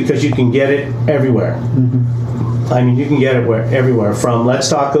huge because you can get it everywhere. Mm-hmm. I mean, you can get it everywhere, from Let's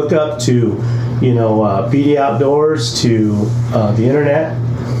Talk Hookup to, you know, BD Outdoors to the internet.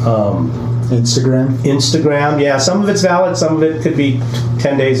 Instagram, yeah. Some of it's valid, some of it could be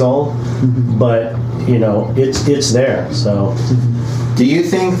 10 days old, mm-hmm. but you know, it's there. So, do you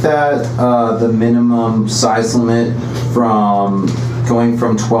think that the minimum size limit from going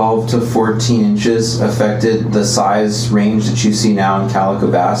from 12 to 14 inches affected the size range that you see now in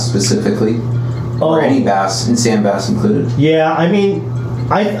calico bass specifically, or any bass, and sand bass included? Yeah, I mean,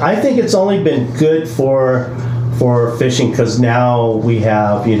 I think it's only been good for fishing, because now we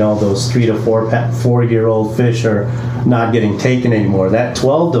have, you know, those 3 to 4-year-old fish are not getting taken anymore. That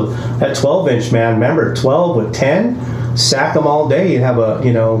 12 inch, man, remember 12 with 10, sack them all day. You have a,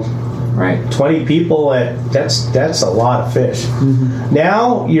 you know, right, 20 people that's a lot of fish. Mm-hmm.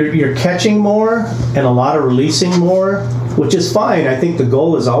 Now you're catching more and a lot of releasing more, which is fine. I think the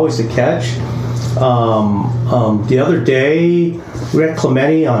goal is always to catch. The other day we were at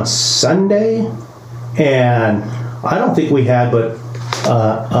Clemente on Sunday, and I don't think we had but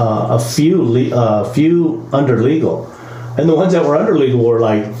a few under legal, and the ones that were under legal were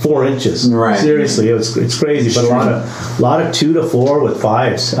like 4 inches. Right. Seriously, it's crazy. But a lot of 2 to 4 with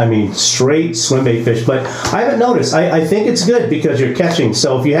 5s. I mean, straight swim bait fish. But I haven't noticed. I think it's good because you're catching.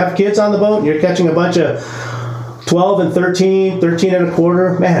 So if you have kids on the boat and you're catching a bunch of 12 and 13 and a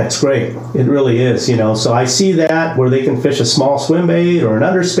quarter, man, it's great. It really is, you know. So I see that where they can fish a small swim bait or an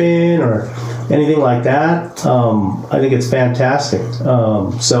underspin or anything like that. I think it's fantastic.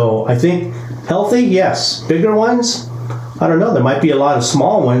 So I think healthy, yes. Bigger ones, I don't know. There might be a lot of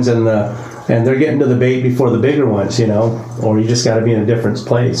small ones, and they're getting to the bait before the bigger ones, you know. Or you just got to be in a different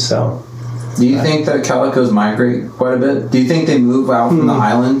place. So, do you think that calicos migrate quite a bit? Do you think they move out from the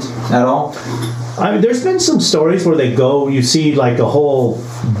island at all? I mean, there's been some stories where they go, you see like a whole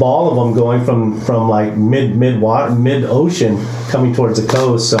ball of them going from like mid ocean coming towards the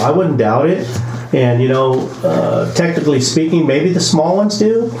coast. So I wouldn't doubt it. And technically speaking, maybe the small ones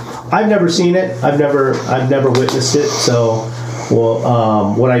do. I've never seen it. I've never witnessed it. So,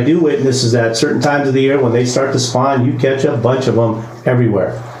 what I do witness is that certain times of the year when they start to spawn, you catch a bunch of them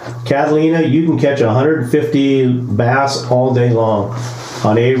everywhere. Catalina, you can catch 150 bass all day long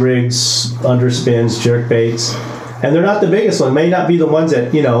on A-rigs, underspins, jerkbaits. And they're not the biggest one. May not be the ones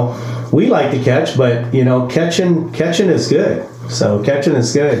that, we like to catch, but, catching is good. So catching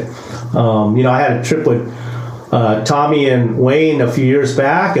is good. I had a trip with Tommy and Wayne a few years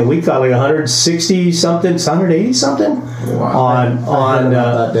back, and we caught like 160 something, 180 something. Wow. On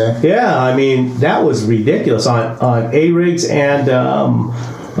that day. Yeah, I mean, that was ridiculous on A-rigs and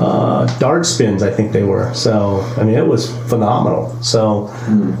dart spins, I think they were. So, I mean, it was phenomenal. So,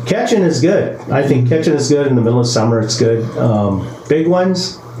 catching is good. I think catching is good in the middle of summer. It's good. Big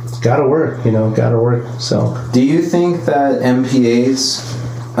ones, gotta work, gotta work. So, do you think that MPAs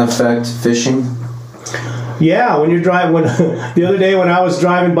affect fishing? Yeah, when you're driving, the other day when I was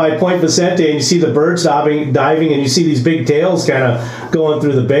driving by Point Vicente and you see the birds diving and you see these big tails kind of going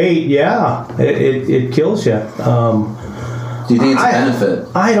through the bait, yeah, it kills you. Do you think it's a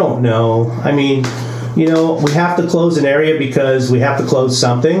benefit? I don't know. I mean, we have to close an area because we have to close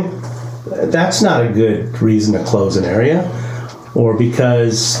something. That's not a good reason to close an area. Or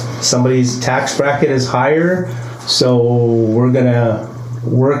because somebody's tax bracket is higher, so we're going to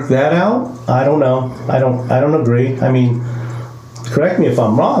work that out. I don't know. I don't agree. I mean, correct me if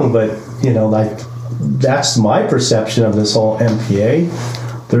I'm wrong, but that's my perception of this whole MPA.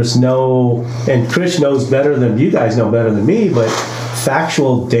 There's no, and Chris knows better than you guys know better than me, but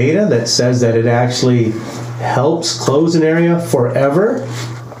factual data that says that it actually helps close an area forever.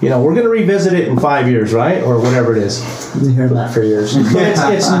 We're going to revisit it in 5 years, right? Or whatever it is. Been hearing that for years.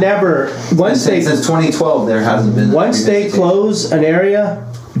 It's never, since 2012, there hasn't been. Once they close an area,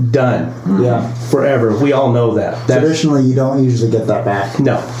 done. Yeah. Forever. We all know that. Traditionally, you don't usually get that back.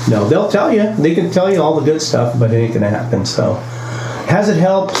 No. They'll tell you. They can tell you all the good stuff, but it ain't going to happen. So, has it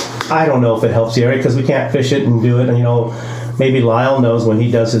helped? I don't know if it helps the area because we can't fish it and do it. And, maybe Lyle knows when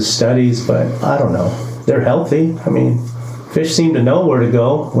he does his studies, but I don't know. They're healthy. I mean, fish seem to know where to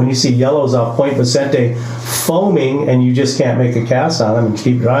go. When you see yellows off Point Vicente foaming and you just can't make a cast on them and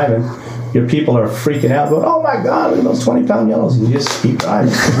keep driving, your people are freaking out, going, "Oh my God, look at those 20-pound yellows!" And you just keep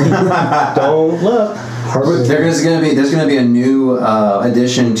driving. Don't look. There's going to be a new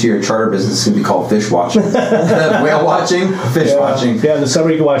addition to your charter business. It's going to be called fish watching. Whale watching, fish watching. Yeah, in the summer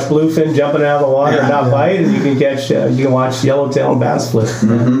you can watch bluefin jumping out of the water and not bite, and you can catch. You can watch yellowtail and bass flip.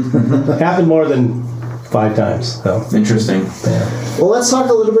 Happened more than 5 times. So interesting. Yeah. Well, let's talk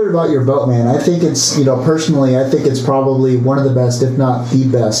a little bit about your boat, man. I think it's, personally, I think it's probably one of the best, if not the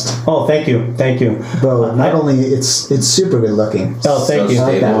best. Oh, thank you. Boat. Not only it's super good looking. Oh, thank you. I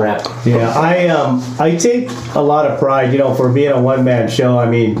like that wrap. Yeah, I take a lot of pride, for being a one-man show. I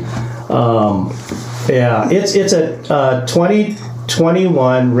mean, it's a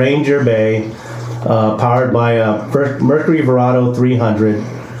 2021 Ranger Bay, powered by a Mercury Verado 300.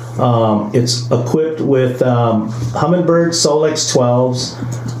 It's equipped with Humminbird Solex 12s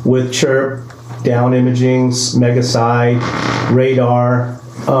with chirp, down imagings, mega side, radar.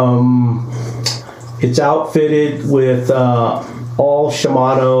 It's outfitted with all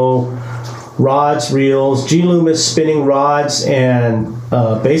Shimano rods, reels, G Loomis spinning rods, and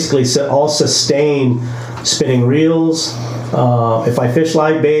basically all sustain spinning reels. If I fish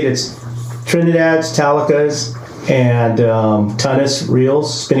live bait, it's Trinidad's, Talicas, and Tunis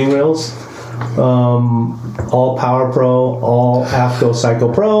reels, spinning reels. All Power Pro, all AFCO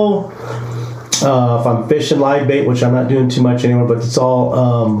Psycho Pro. If I'm fishing live bait, which I'm not doing too much anymore, but it's all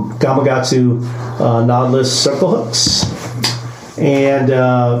Gamakatsu Nautilus circle hooks. And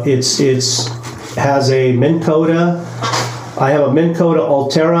it's has a Minn Kota. I have a Minn Kota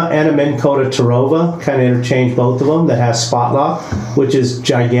Altera and a Minn Kota Tarova, kind of interchange both of them, that has spot lock, which is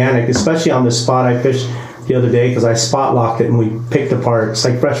gigantic, especially on the spot I fished the other day, because I spot locked it and we picked apart. It's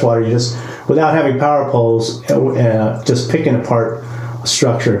like freshwater, you just, without having power poles, just picking apart a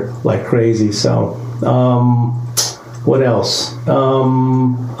structure like crazy. So, what else?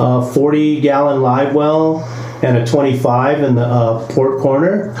 A 40-gallon live well and a 25 in the port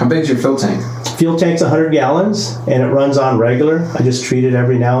corner. How big is your fuel tank? Fuel tank's 100 gallons, and it runs on regular. I just treat it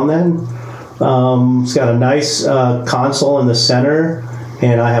every now and then. It's got a nice console in the center,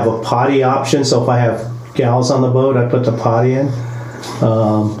 and I have a potty option, so if I have gals on the boat, I put the potty in.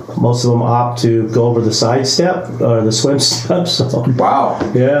 Most of them opt to go over the side step or the swim step. So Wow.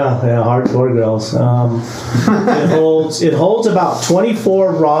 yeah, hardcore girls. It holds about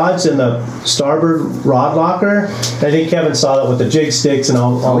 24 rods in the starboard rod locker. I think Kevin saw that with the jig sticks and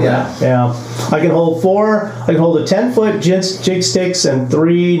all yeah. that. Yeah, I can hold a 10-foot jig sticks and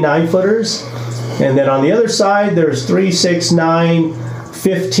 3 9-footers, and then on the other side there's 3, 6, 9,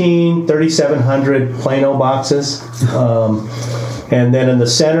 15, 3,700 Plano boxes. And then in the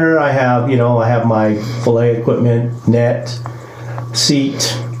center, I have my fillet equipment, net,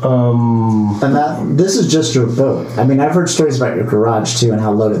 seat. And this is just your boat. I mean, I've heard stories about your garage too, and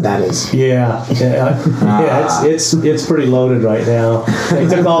how loaded that is. Yeah. It's pretty loaded right now. I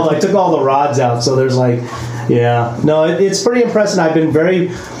took all the rods out, so there's it's pretty impressive. I've been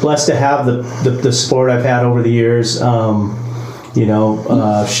very blessed to have the sport I've had over the years.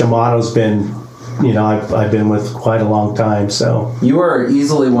 Shimano's been. I've been with quite a long time, so. You are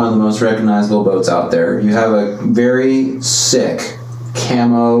easily one of the most recognizable boats out there. You have a very sick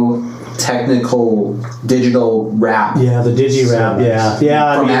camo technical digital wrap. Yeah, the digi wrap. Yeah.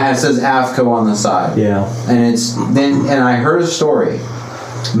 It says AFCO on the side. Yeah. And I heard a story.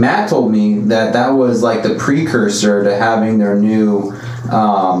 Matt told me that was like the precursor to having their new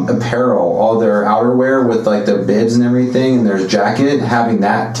apparel, all their outerwear with like the bibs and everything, and their jacket, having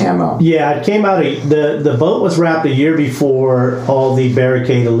that camo. Yeah, it came out. The boat was wrapped a year before all the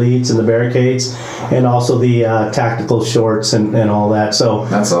barricade elites and the barricades, and also the tactical shorts and all that. So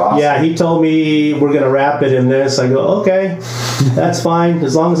that's awesome. Yeah, he told me we're gonna wrap it in this. I go, okay, that's fine,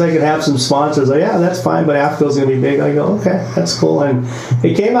 as long as I can have some sponsors. Yeah, that's fine, but AFCO's gonna be big. I go, okay, that's cool, and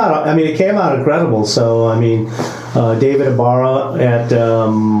it came out. I mean, it came out incredible. So I mean, David Ibarra at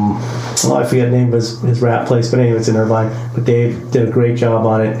I forget the name of his wrap place, but anyway, it's in Irvine. But Dave did a great job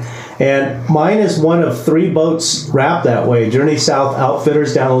on it. And mine is one of 3 boats wrapped that way. Journey South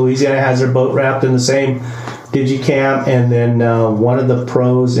Outfitters down in Louisiana has their boat wrapped in the same Digicam, and then one of the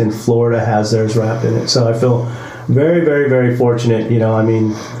pros in Florida has theirs wrapped in it. So I feel very, very, very fortunate.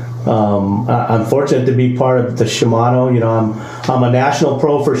 I'm fortunate to be part of the Shimano. I'm a national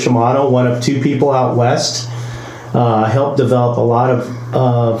pro for Shimano, one of 2 people out west. I helped develop a lot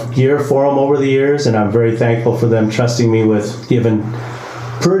of gear for them over the years, and I'm very thankful for them trusting me with giving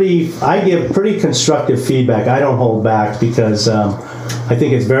I give pretty constructive feedback. I don't hold back, because I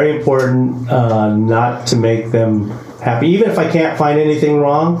think it's very important not to make them happy. Even if I can't find anything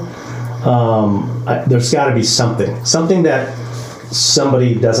wrong, there's got to be something that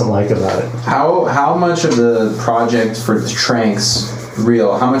somebody doesn't like about it. How much of the project for the Tranks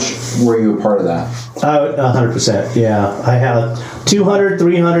reel, how much were you a part of that? 100%, yeah. I have 200,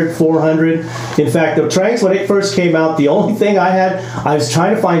 300, 400. In fact, the Tranks, when it first came out, the only thing I was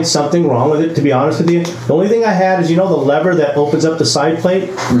trying to find something wrong with it, to be honest with you. The only thing I had is, the lever that opens up the side plate,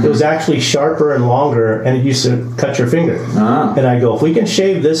 It was actually sharper and longer, and it used to cut your finger. And I go, if we can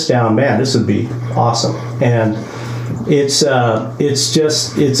shave this down, man, this would be awesome. And it's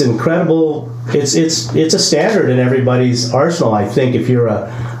incredible. It's a standard in everybody's arsenal, I think, if you're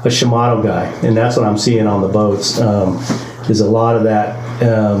a Shimano guy, and that's what I'm seeing on the boats. There's a lot of that.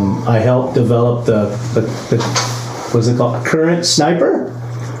 I helped develop the what's it called, current sniper.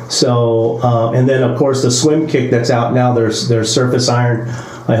 So and then of course the swim kick that's out now. There's surface iron.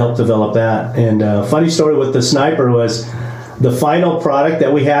 I helped develop that. And funny story with the sniper was the final product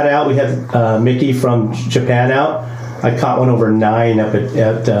that we had out. We had Mickey from Japan out. I caught one over 9 up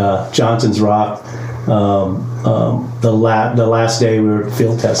at Johnson's Rock. The last day we were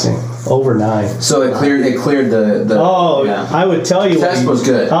field testing, over 9. So it cleared the. Oh, yeah. I would tell you. The test was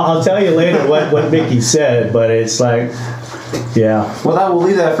good. I'll tell you later what Mickey said, but it's like, yeah. Well, we'll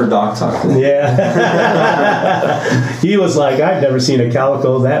leave that for Doc Talk then. Yeah. He was like, I've never seen a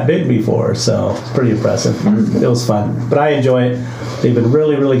calico that big before, so it's pretty impressive. It was fun, but I enjoy it. They've been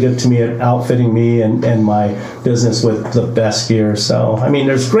really, really good to me at outfitting me and my business with the best gear. So, I mean,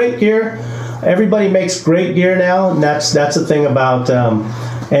 there's great gear. Everybody makes great gear now, and that's the thing about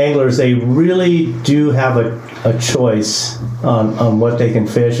anglers. They really do have a choice on what they can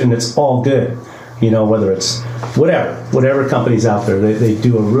fish, and it's all good. Whether it's whatever company's out there, they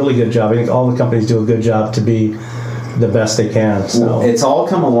do a really good job. I think all the companies do a good job to be the best they can. So well, it's all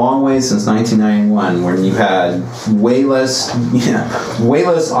come a long way since 1991, when you had way less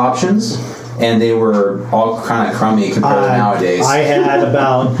options, and they were all kind of crummy compared to nowadays. I had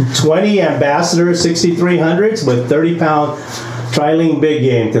about 20 Ambassador 6300s with 30-pound Trilene big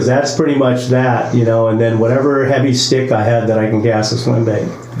game, because that's pretty much that, and then whatever heavy stick I had that I can cast a swim bait.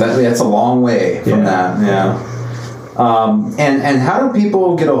 That's a long way from that, yeah. And how do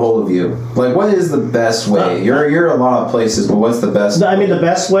people get a hold of you? Like, what is the best way? You're a lot of places, but what's the best? I mean, the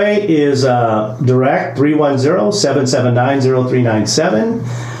best way is direct 310-779-0397.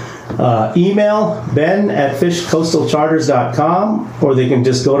 Email ben@fishcoastalcharters.com, or they can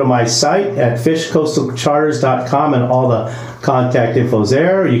just go to my site at fishcoastalcharters.com, and all the contact info's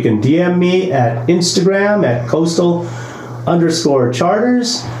there. You can DM me at Instagram at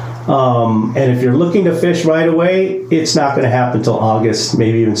coastal_charters. And if you're looking to fish right away, it's not going to happen until August,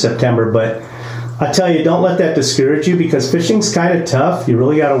 maybe even September. But I tell you, don't let that discourage you, because fishing's kind of tough. You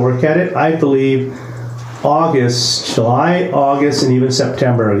really got to work at it. I believe July, August, and even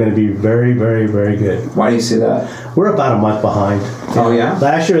September are going to be very, very, very good. Why do you say that? We're about a month behind. Oh, yeah?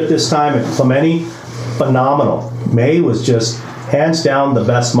 Last year at this time at Clemente, phenomenal. May was just hands down the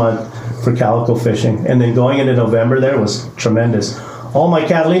best month for calico fishing. And then going into November there was tremendous. All my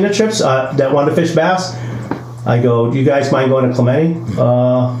Catalina trips that wanted to fish bass, I go, do you guys mind going to Clemente?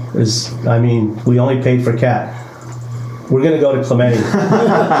 We only paid for cat. We're going to go to Clemente.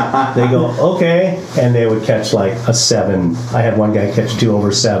 They go, okay. And they would catch like a 7. I had one guy catch 2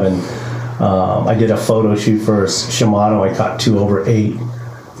 over 7. I did a photo shoot for Shimano. I caught 2 over 8.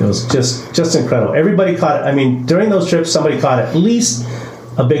 It was just incredible. Everybody caught it. I mean, during those trips, somebody caught at least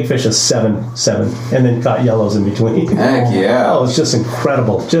a big fish of 7, and then caught yellows in between. Heck yeah. Oh, it was just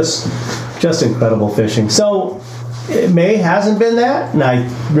incredible. Just incredible fishing. So May hasn't been that, and I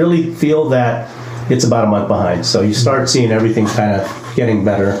really feel that it's about a month behind. So you start seeing everything kind of getting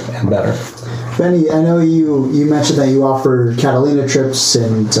better and better. Benny, I know you mentioned that you offer Catalina trips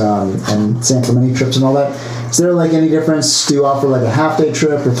and San Clemente trips and all that. Is there like any difference? Do you offer like a half-day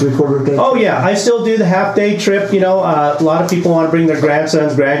trip or 3/4 day? Oh yeah, I still do the half-day trip. You know, a lot of people want to bring their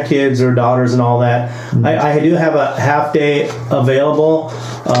grandsons, grandkids, or daughters and all that. Mm-hmm. I do have a half-day available.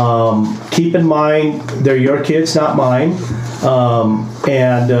 Keep in mind, they're your kids, not mine.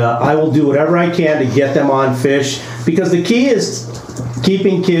 And I will do whatever I can to get them on fish, because the key is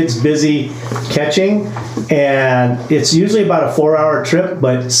keeping kids busy catching, and it's usually about a 4-hour trip,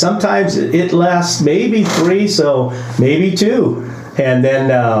 but sometimes it lasts maybe 3, so maybe 2. And then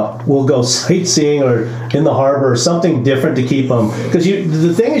we'll go sightseeing or in the harbor or something different to keep them. Because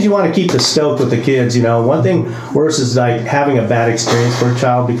the thing is, you want to keep the stoked with the kids. You know, one thing worse is like having a bad experience for a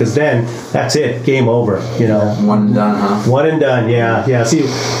child, because then that's it, game over. You know, one and done, huh? One and done, yeah. See,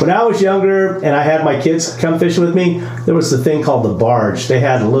 when I was younger and I had my kids come fish with me, there was the thing called the barge. They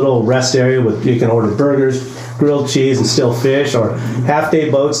had a little rest area with you can order burgers, grilled cheese, and still fish, or half-day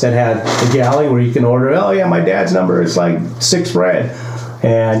boats that had a galley where you can order, oh yeah, my dad's number is like 6 bread,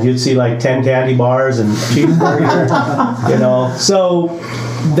 and you'd see like 10 candy bars and cheeseburger. You know, so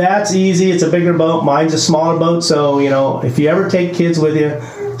that's easy. It's a bigger boat. Mine's a smaller boat, so you know, if you ever take kids with you,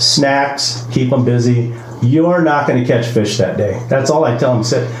 snacks, keep them busy. You're not going to catch fish that day. That's all I tell them.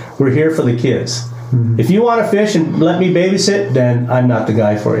 We're here for the kids. Mm-hmm. If you want to fish and let me babysit, then I'm not the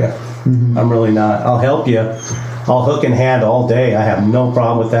guy for you. Mm-hmm. I'm really not. I'll help you. I'll hook and hand all day. I have no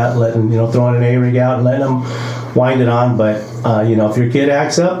problem with that. Throwing an A-rig out and letting them wind it on. But if your kid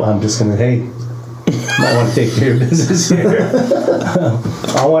acts up, I'm just gonna, hey, might want to take care of business here.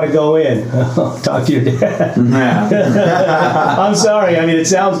 I want to go in. Talk to your dad. I'm sorry. I mean, it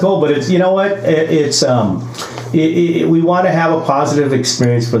sounds cold, but it's, you know what? We want to have a positive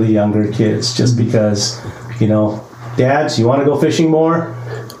experience for the younger kids, just because, dads, you want to go fishing more?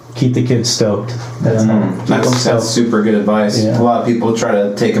 Keep the kids stoked. That's super good advice. Yeah. A lot of people try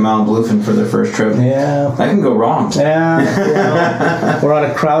to take them out bluefin for their first trip. Yeah. That can go wrong. Yeah. We're on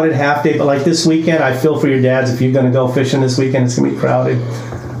a crowded half day, but like this weekend, I feel for your dads. If you're going to go fishing this weekend, it's going to be crowded.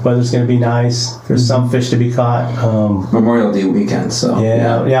 Weather's going to be nice. There's some fish to be caught. Memorial Day weekend, so.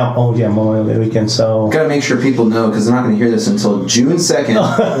 Yeah. Oh, yeah, Memorial Day weekend, so. Got to make sure people know, because they're not going to hear this until June 2nd.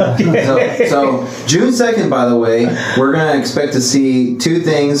 Okay. So June 2nd, by the way, we're going to expect to see 2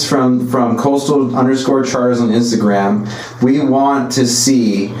 things from coastal_charters on Instagram. We want to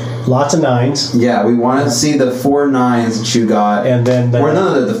see... Lots of 9s. Yeah, we want to see the 4 9s that you got. And then...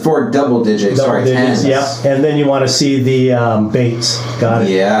 the 4 double digits. Sorry, 10s. Yep. And then you want to see the baits. Got it.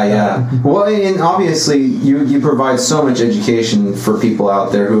 Yeah. Well, and obviously, you provide so much education for people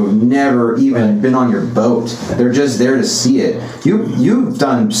out there who've never even been on your boat. They're just there to see it. You've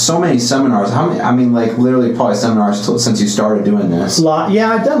done so many seminars. How many? I mean, like literally probably seminars since you started doing this.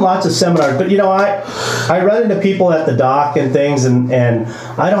 Yeah, I've done lots of seminars, but I run into people at the dock and things, and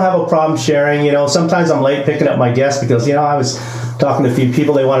I don't have a problem sharing. Sometimes I'm late picking up my guests because I was talking to a few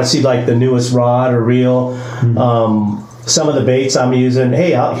people. They want to see like the newest rod or reel. Mm-hmm. Some of the baits I'm using,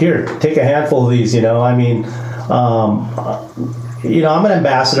 hey, here, take a handful of these, I'm an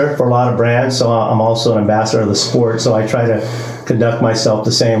ambassador for a lot of brands, so I'm also an ambassador of the sport. So I try to conduct myself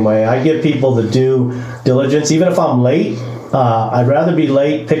the same way. I give people the due diligence, even if I'm late. I'd rather be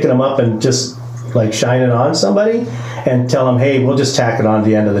late picking them up and just like shine it on somebody and tell them, hey, we'll just tack it on at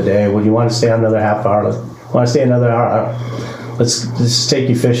the end of the day. Well, you want to stay on another half hour? Want to stay another hour? Let's just take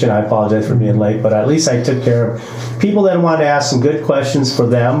you fishing. I apologize for being late, but at least I took care of people that wanted to ask some good questions for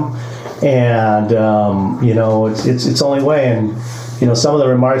them. And it's only way. And some of the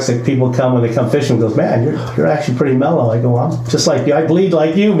remarks that people come when they come fishing goes, man, you're actually pretty mellow. I go, I'm just like you. I bleed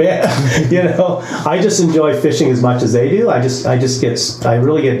like you, man. I just enjoy fishing as much as they do. I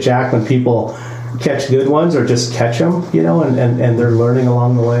really get jacked when people catch good ones or just catch them, and they're learning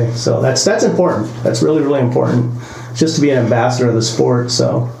along the way. So that's important. That's really, really important. Just to be an ambassador of the sport.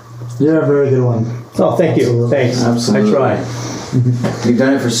 So you're a very good one. Oh, thank you. Thanks. Absolutely. I try. You've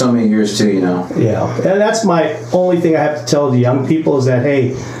done it for so many years too, Yeah, and that's my only thing I have to tell the young people is that,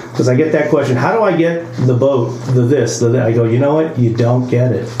 hey, because I get that question, how do I get the boat, the this, the that? I go, you know what? You don't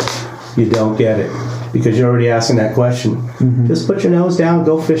get it. You don't get it because you're already asking that question. Mm-hmm. Just put your nose down,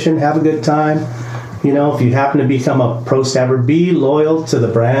 go fishing, have a good time. If you happen to become a pro stabber, be loyal to the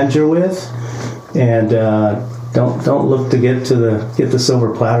brand you're with, and don't look to get the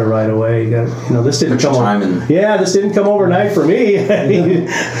silver platter right away. You got this didn't come this didn't come overnight for me. Absolutely,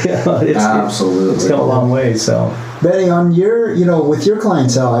 it's come a long way. So Benny, on your with your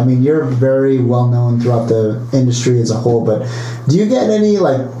clientele, I mean, you're very well known throughout the industry as a whole. But do you get any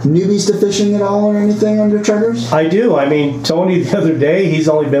like newbies to fishing at all or anything on your charters? I do. I mean, Tony the other day, he's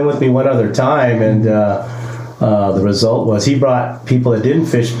only been with me one other time, and the result was he brought people that didn't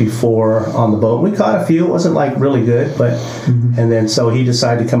fish before on the boat. We caught a few. It wasn't like really good, but and then so he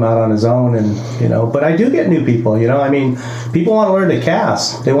decided to come out on his own, and But I do get new people. I mean, people want to learn to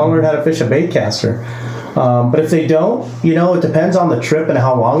cast. They want to learn how to fish a bait caster. But if they don't, it depends on the trip and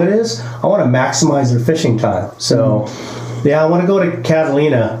how long it is. I want to maximize their fishing time. So, I want to go to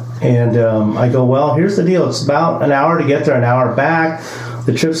Catalina, and I go, well, here's the deal. It's about an hour to get there, an hour back.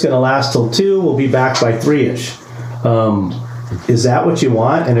 The trip's going to last till 2. We'll be back by 3-ish. Is that what you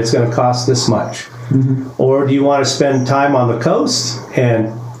want? And it's going to cost this much. Mm-hmm. Or do you want to spend time on the coast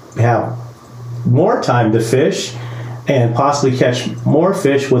and have more time to fish and possibly catch more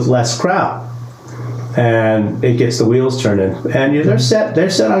fish with less crowd? And it gets the wheels turning. And they're set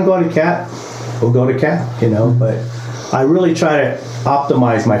on going to Cat. We'll go to Cat, But I really try to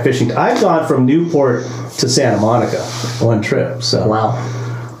optimize my fishing. I've gone from Newport to Santa Monica one trip. So wow.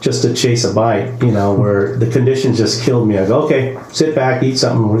 Just to chase a bite, where the conditions just killed me. I go, okay, sit back, eat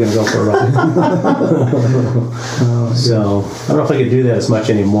something, we're going to go for a ride. So I don't know if I could do that as much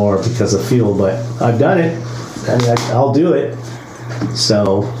anymore because of fuel, but I've done it. I mean, I'll do it.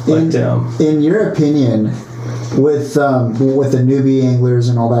 So, but, in your opinion, with the newbie anglers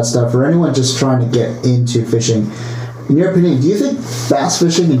and all that stuff, or anyone just trying to get into fishing, in your opinion, do you think bass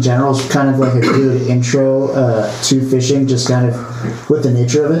fishing in general is kind of like a good intro to fishing, just kind of with the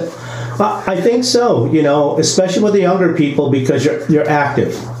nature of it? I think so, especially with the younger people because you're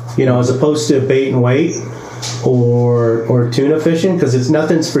active, as opposed to bait and wait or tuna fishing because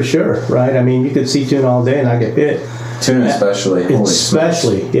nothing's for sure, right? I mean, you could see tuna all day and not get bit. Tuna especially.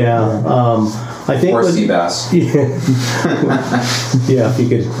 Especially, yeah. I think or sea bass. Yeah, if you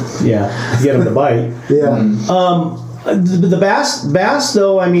could, get them to bite. Yeah. The bass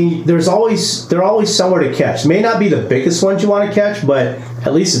though, I mean, they're always somewhere to catch. May not be the biggest ones you want to catch, but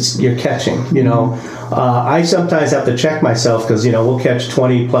at least you're catching. I sometimes have to check myself because we'll catch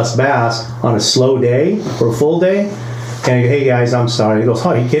 20 plus bass on a slow day or a full day. And I go, hey guys, I'm sorry. He goes,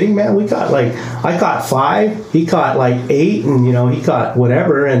 oh, are you kidding, man? I caught 5, he caught 8, and he caught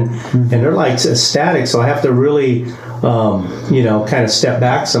whatever, and they're ecstatic. So I have to really, kind of step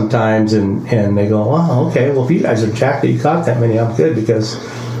back sometimes, and they go, oh, okay. Well, if you guys are jacked that you caught that many, I'm good because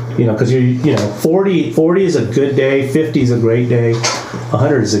 40 is a good day, 50 is a great day,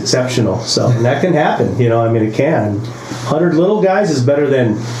 100 is exceptional. So and that can happen. It can. 100 little guys is better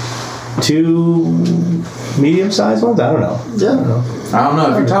than 2 medium-sized ones? I don't know. Yeah. I don't know.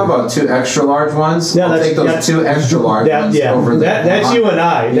 If you're talking about 2 extra large ones, I'll take those 2 extra large ones over there. That's you and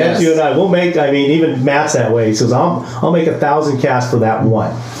I. That's you and I. We'll make, even Matt's that way. He says, I'll make 1,000 casts for that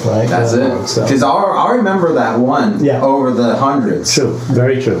one. Right? That's it. Because I'll remember that one over the hundreds. True.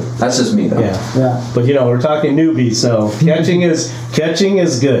 Very true. That's just me, though. Yeah. But, we're talking newbies, so catching is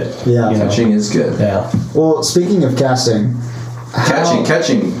good. Yeah. Catching is good. Yeah. Well, speaking of casting...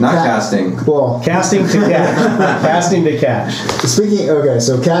 Catching, not casting. Well, casting to catch. Casting to catch. So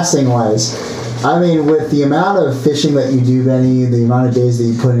casting wise, I mean, with the amount of fishing that you do, Benny, the amount of days that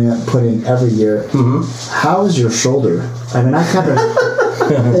you put in every year, how is your shoulder? I mean,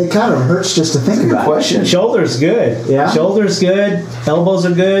 it kind of hurts just to think about question. Shoulder's good. Yeah. Shoulder's good. Elbows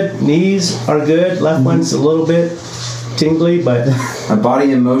are good. Knees are good. Left one's a little bit tingly, but My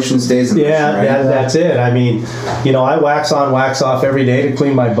body in motion stays in motion, right? that's it. I mean, I wax on, wax off every day to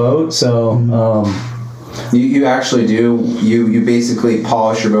clean my boat. So You actually do. You basically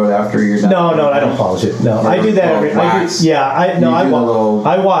polish your boat after you're done. no, I don't polish it. No, I do that every. I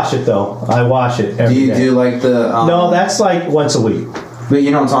wash it though. I wash it every day. Do like the? No, that's like once a week. But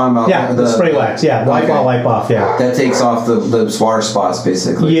you know what I'm talking about? Yeah, the spray wax. Yeah, wipe on, wipe off. Yeah. That takes off the water spots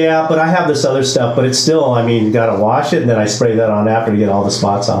basically. Yeah, but I have this other stuff, but it's still, you got to wash it, and then I spray that on after to get all the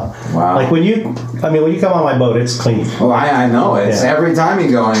spots off. Wow. Like when you come on my boat, it's clean. Well, I know. It's every time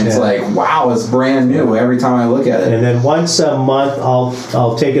you go in, it's like, wow, it's brand new every time I look at it. And then once a month,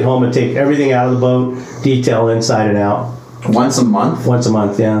 I'll take it home and take everything out of the boat, detail inside and out. Once a month? Once a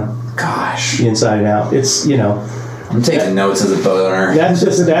month, yeah. Gosh. Inside and out. It's, I'm taking notes as a boat owner.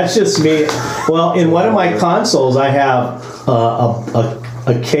 That's just me. Well, in one of my consoles, I have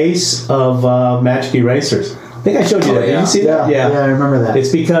a case of Magic Erasers. I think I showed you that. Did you see that? Yeah, I remember that.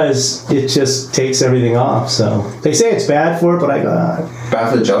 It's because it just takes everything off. So they say it's bad for it, but I go, Bad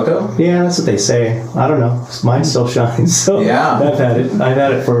for the Jelco? yeah, that's what they say. I don't know. Mine still shines. So Yeah. I've had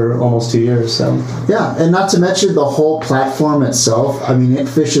it for almost 2 years. So Yeah, and not to mention the whole platform itself. I mean, it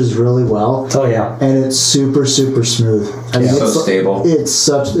fishes really well. oh yeah. And it's super, super smooth. I mean, So it's stable.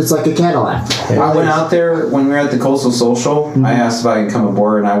 It's like a Cadillac. Yeah. I went out there when we were at the Coastal Social. I asked if I could come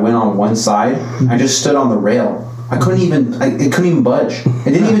aboard, and I went on one side. I just stood on the rail. I couldn't even. It couldn't even budge.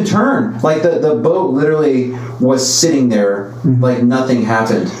 It didn't even turn. Like the boat literally was sitting there, like nothing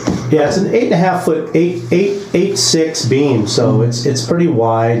happened. Yeah, it's an 8.5 foot, 8.6 beam, so it's pretty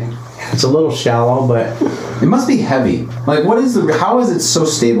wide. It's a little shallow, but It must be heavy. Like, how is it so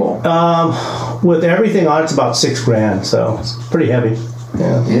stable? with everything on, it's about $6,000, so it's pretty heavy.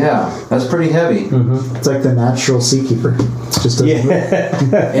 Yeah. Yeah, that's pretty heavy. It's like the natural seakeeper. It's just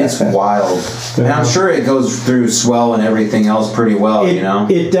It's wild. And I'm sure it goes through swell and everything else pretty well,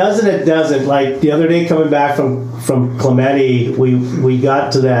 It does and it doesn't. Like the other day coming back from Clementi, we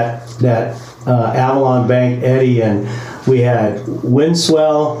got to that Avalon Bank eddy, and we had wind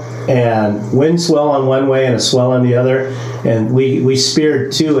swell on one way and a swell on the other, and we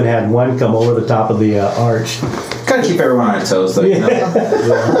speared two and had one come over the top of the arch. Gotta keep everyone on their toes, though,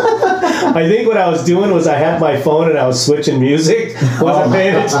 I think what I was doing was I had my phone and I was switching music, wasn't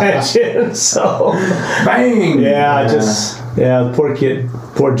paying attention, so Bang!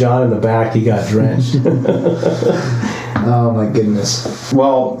 poor John in the back, he got drenched. Oh my goodness.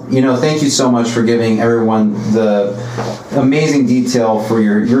 Well, thank you so much for giving everyone the amazing detail for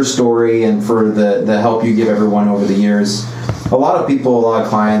your story and for the help you give everyone over the years. A lot of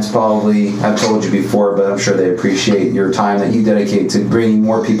clients probably have told you before, but I'm sure they appreciate your time that you dedicate to bringing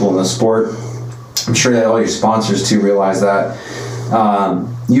more people in the sport. I'm sure that all your sponsors too realize that.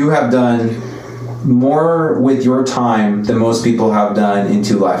 You have done more with your time than most people have done in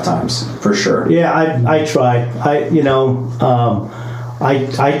 2 lifetimes, for sure. Yeah, I try. I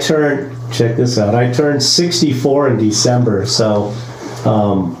turned, check this out, I turned 64 in December, so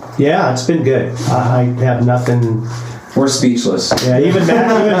it's been good. I have nothing. We're speechless. Yeah, even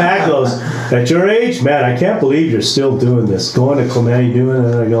Matt goes, at your age, man, I can't believe you're still doing this, going to Clementi doing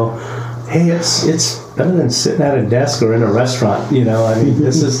it. And I go, hey, it's better than sitting at a desk or in a restaurant. I mean,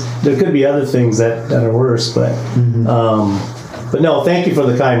 there could be other things that are worse, but no, thank you for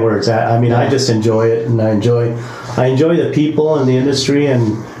the kind words. I just enjoy it, and I enjoy the people in the industry,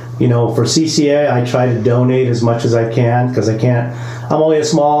 and for CCA, I try to donate as much as I can, because I'm only a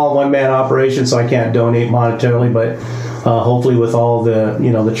small one-man operation, so I can't donate monetarily, but hopefully with all the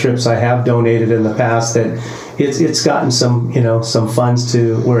the trips I have donated in the past, that it's gotten some some funds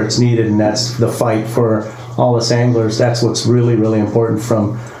to where it's needed, and that's the fight for all us anglers. That's what's really, really important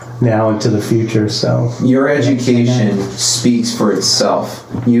from now into the future. So your education speaks for itself.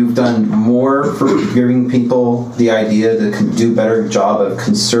 You've done more for giving people the idea to do a better job of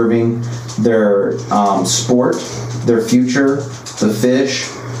conserving their sport, their future, the fish.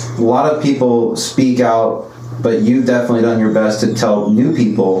 A lot of people speak out, but you've definitely done your best to tell new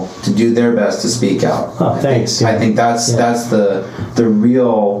people to do their best to speak out. Oh, thanks. I think that's the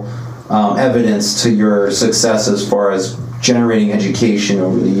real evidence to your success as far as generating education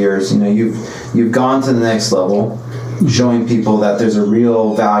over the years. You've gone to the next level, showing people that there's a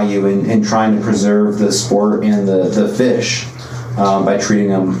real value in trying to preserve the sport and the fish. by treating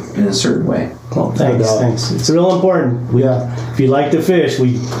them in a certain way. Well, thanks. It's real important. If you like to fish,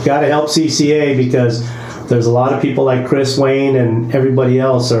 we got to help CCA because there's a lot of people like Chris, Wayne, and everybody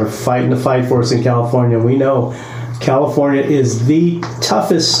else are fighting the fight for us in California. We know California is the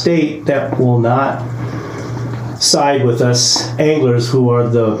toughest state that will not side with us anglers, who are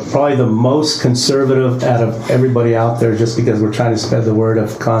probably the most conservative out of everybody out there, just because we're trying to spread the word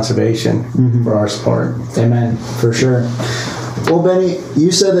of conservation for our sport. Amen, for sure. Well, Benny,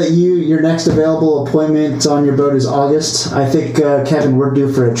 you said that your next available appointment on your boat is August. I think, Kevin, we're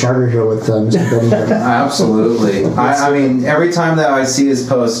due for a charter here with Mr. Benny. Absolutely. I mean, every time that I see his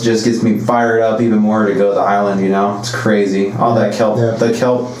post, it just gets me fired up even more to go to the island, It's crazy. All that kelp, the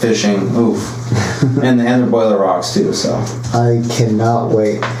kelp fishing, oof. and the boiler rocks, too, so. I cannot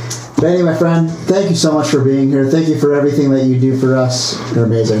wait. Benny, my friend, thank you so much for being here. Thank you for everything that you do for us. You're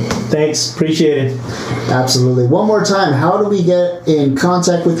amazing. Thanks. Appreciate it. Absolutely. One more time, how do we get in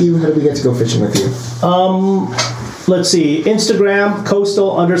contact with you? How do we get to go fishing with you? Let's see. Instagram,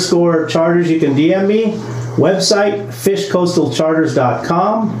 coastal_charters. You can DM me. Website,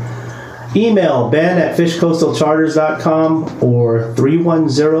 fishcoastalcharters.com. Email ben@fishcoastalcharters.com or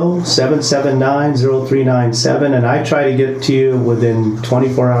 310-779-0397, and I try to get to you within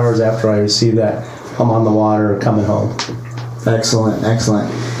 24 hours after I receive that. I'm on the water or coming home. Excellent.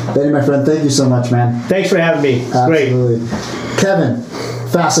 Benny, my friend, thank you so much, man. Thanks for having me. It's Absolutely. Great. Kevin,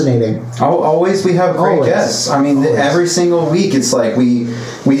 fascinating. Always we have great guests. I mean, every single week it's like we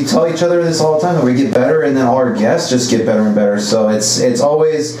tell each other this all the time, that we get better, and then all our guests just get better and better. So it's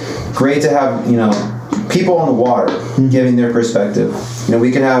always great to have people on the water giving their perspective.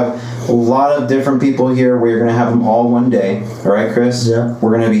 We can have a lot of different people here. We're going to have them all one day. All right, Chris? Yeah.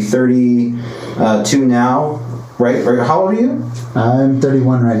 We're going to be 32 now. Right? How old are you? I'm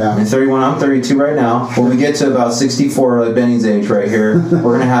 31 right now. I'm 31. I'm 32 right now. When we get to about 64, like Benny's age right here, we're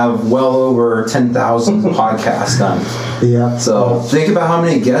going to have well over 10,000 podcasts done. Yeah. So think about how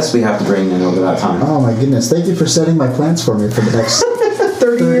many guests we have to bring in over that time. Oh my goodness. Thank you for setting my plans for me for the next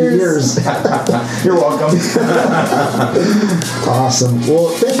 30 years. You're welcome. Awesome. Well,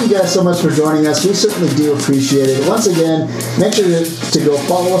 thank you guys so much for joining us. We certainly do appreciate it. Once again, make sure to go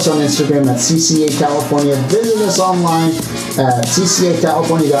follow us on Instagram at CCA California. Visit us online at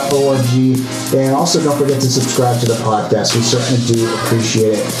ccacalifornia.org. And also don't forget to subscribe to the podcast. We certainly do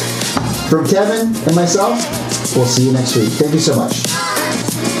appreciate it. From Kevin and myself, we'll see you next week. Thank you so much.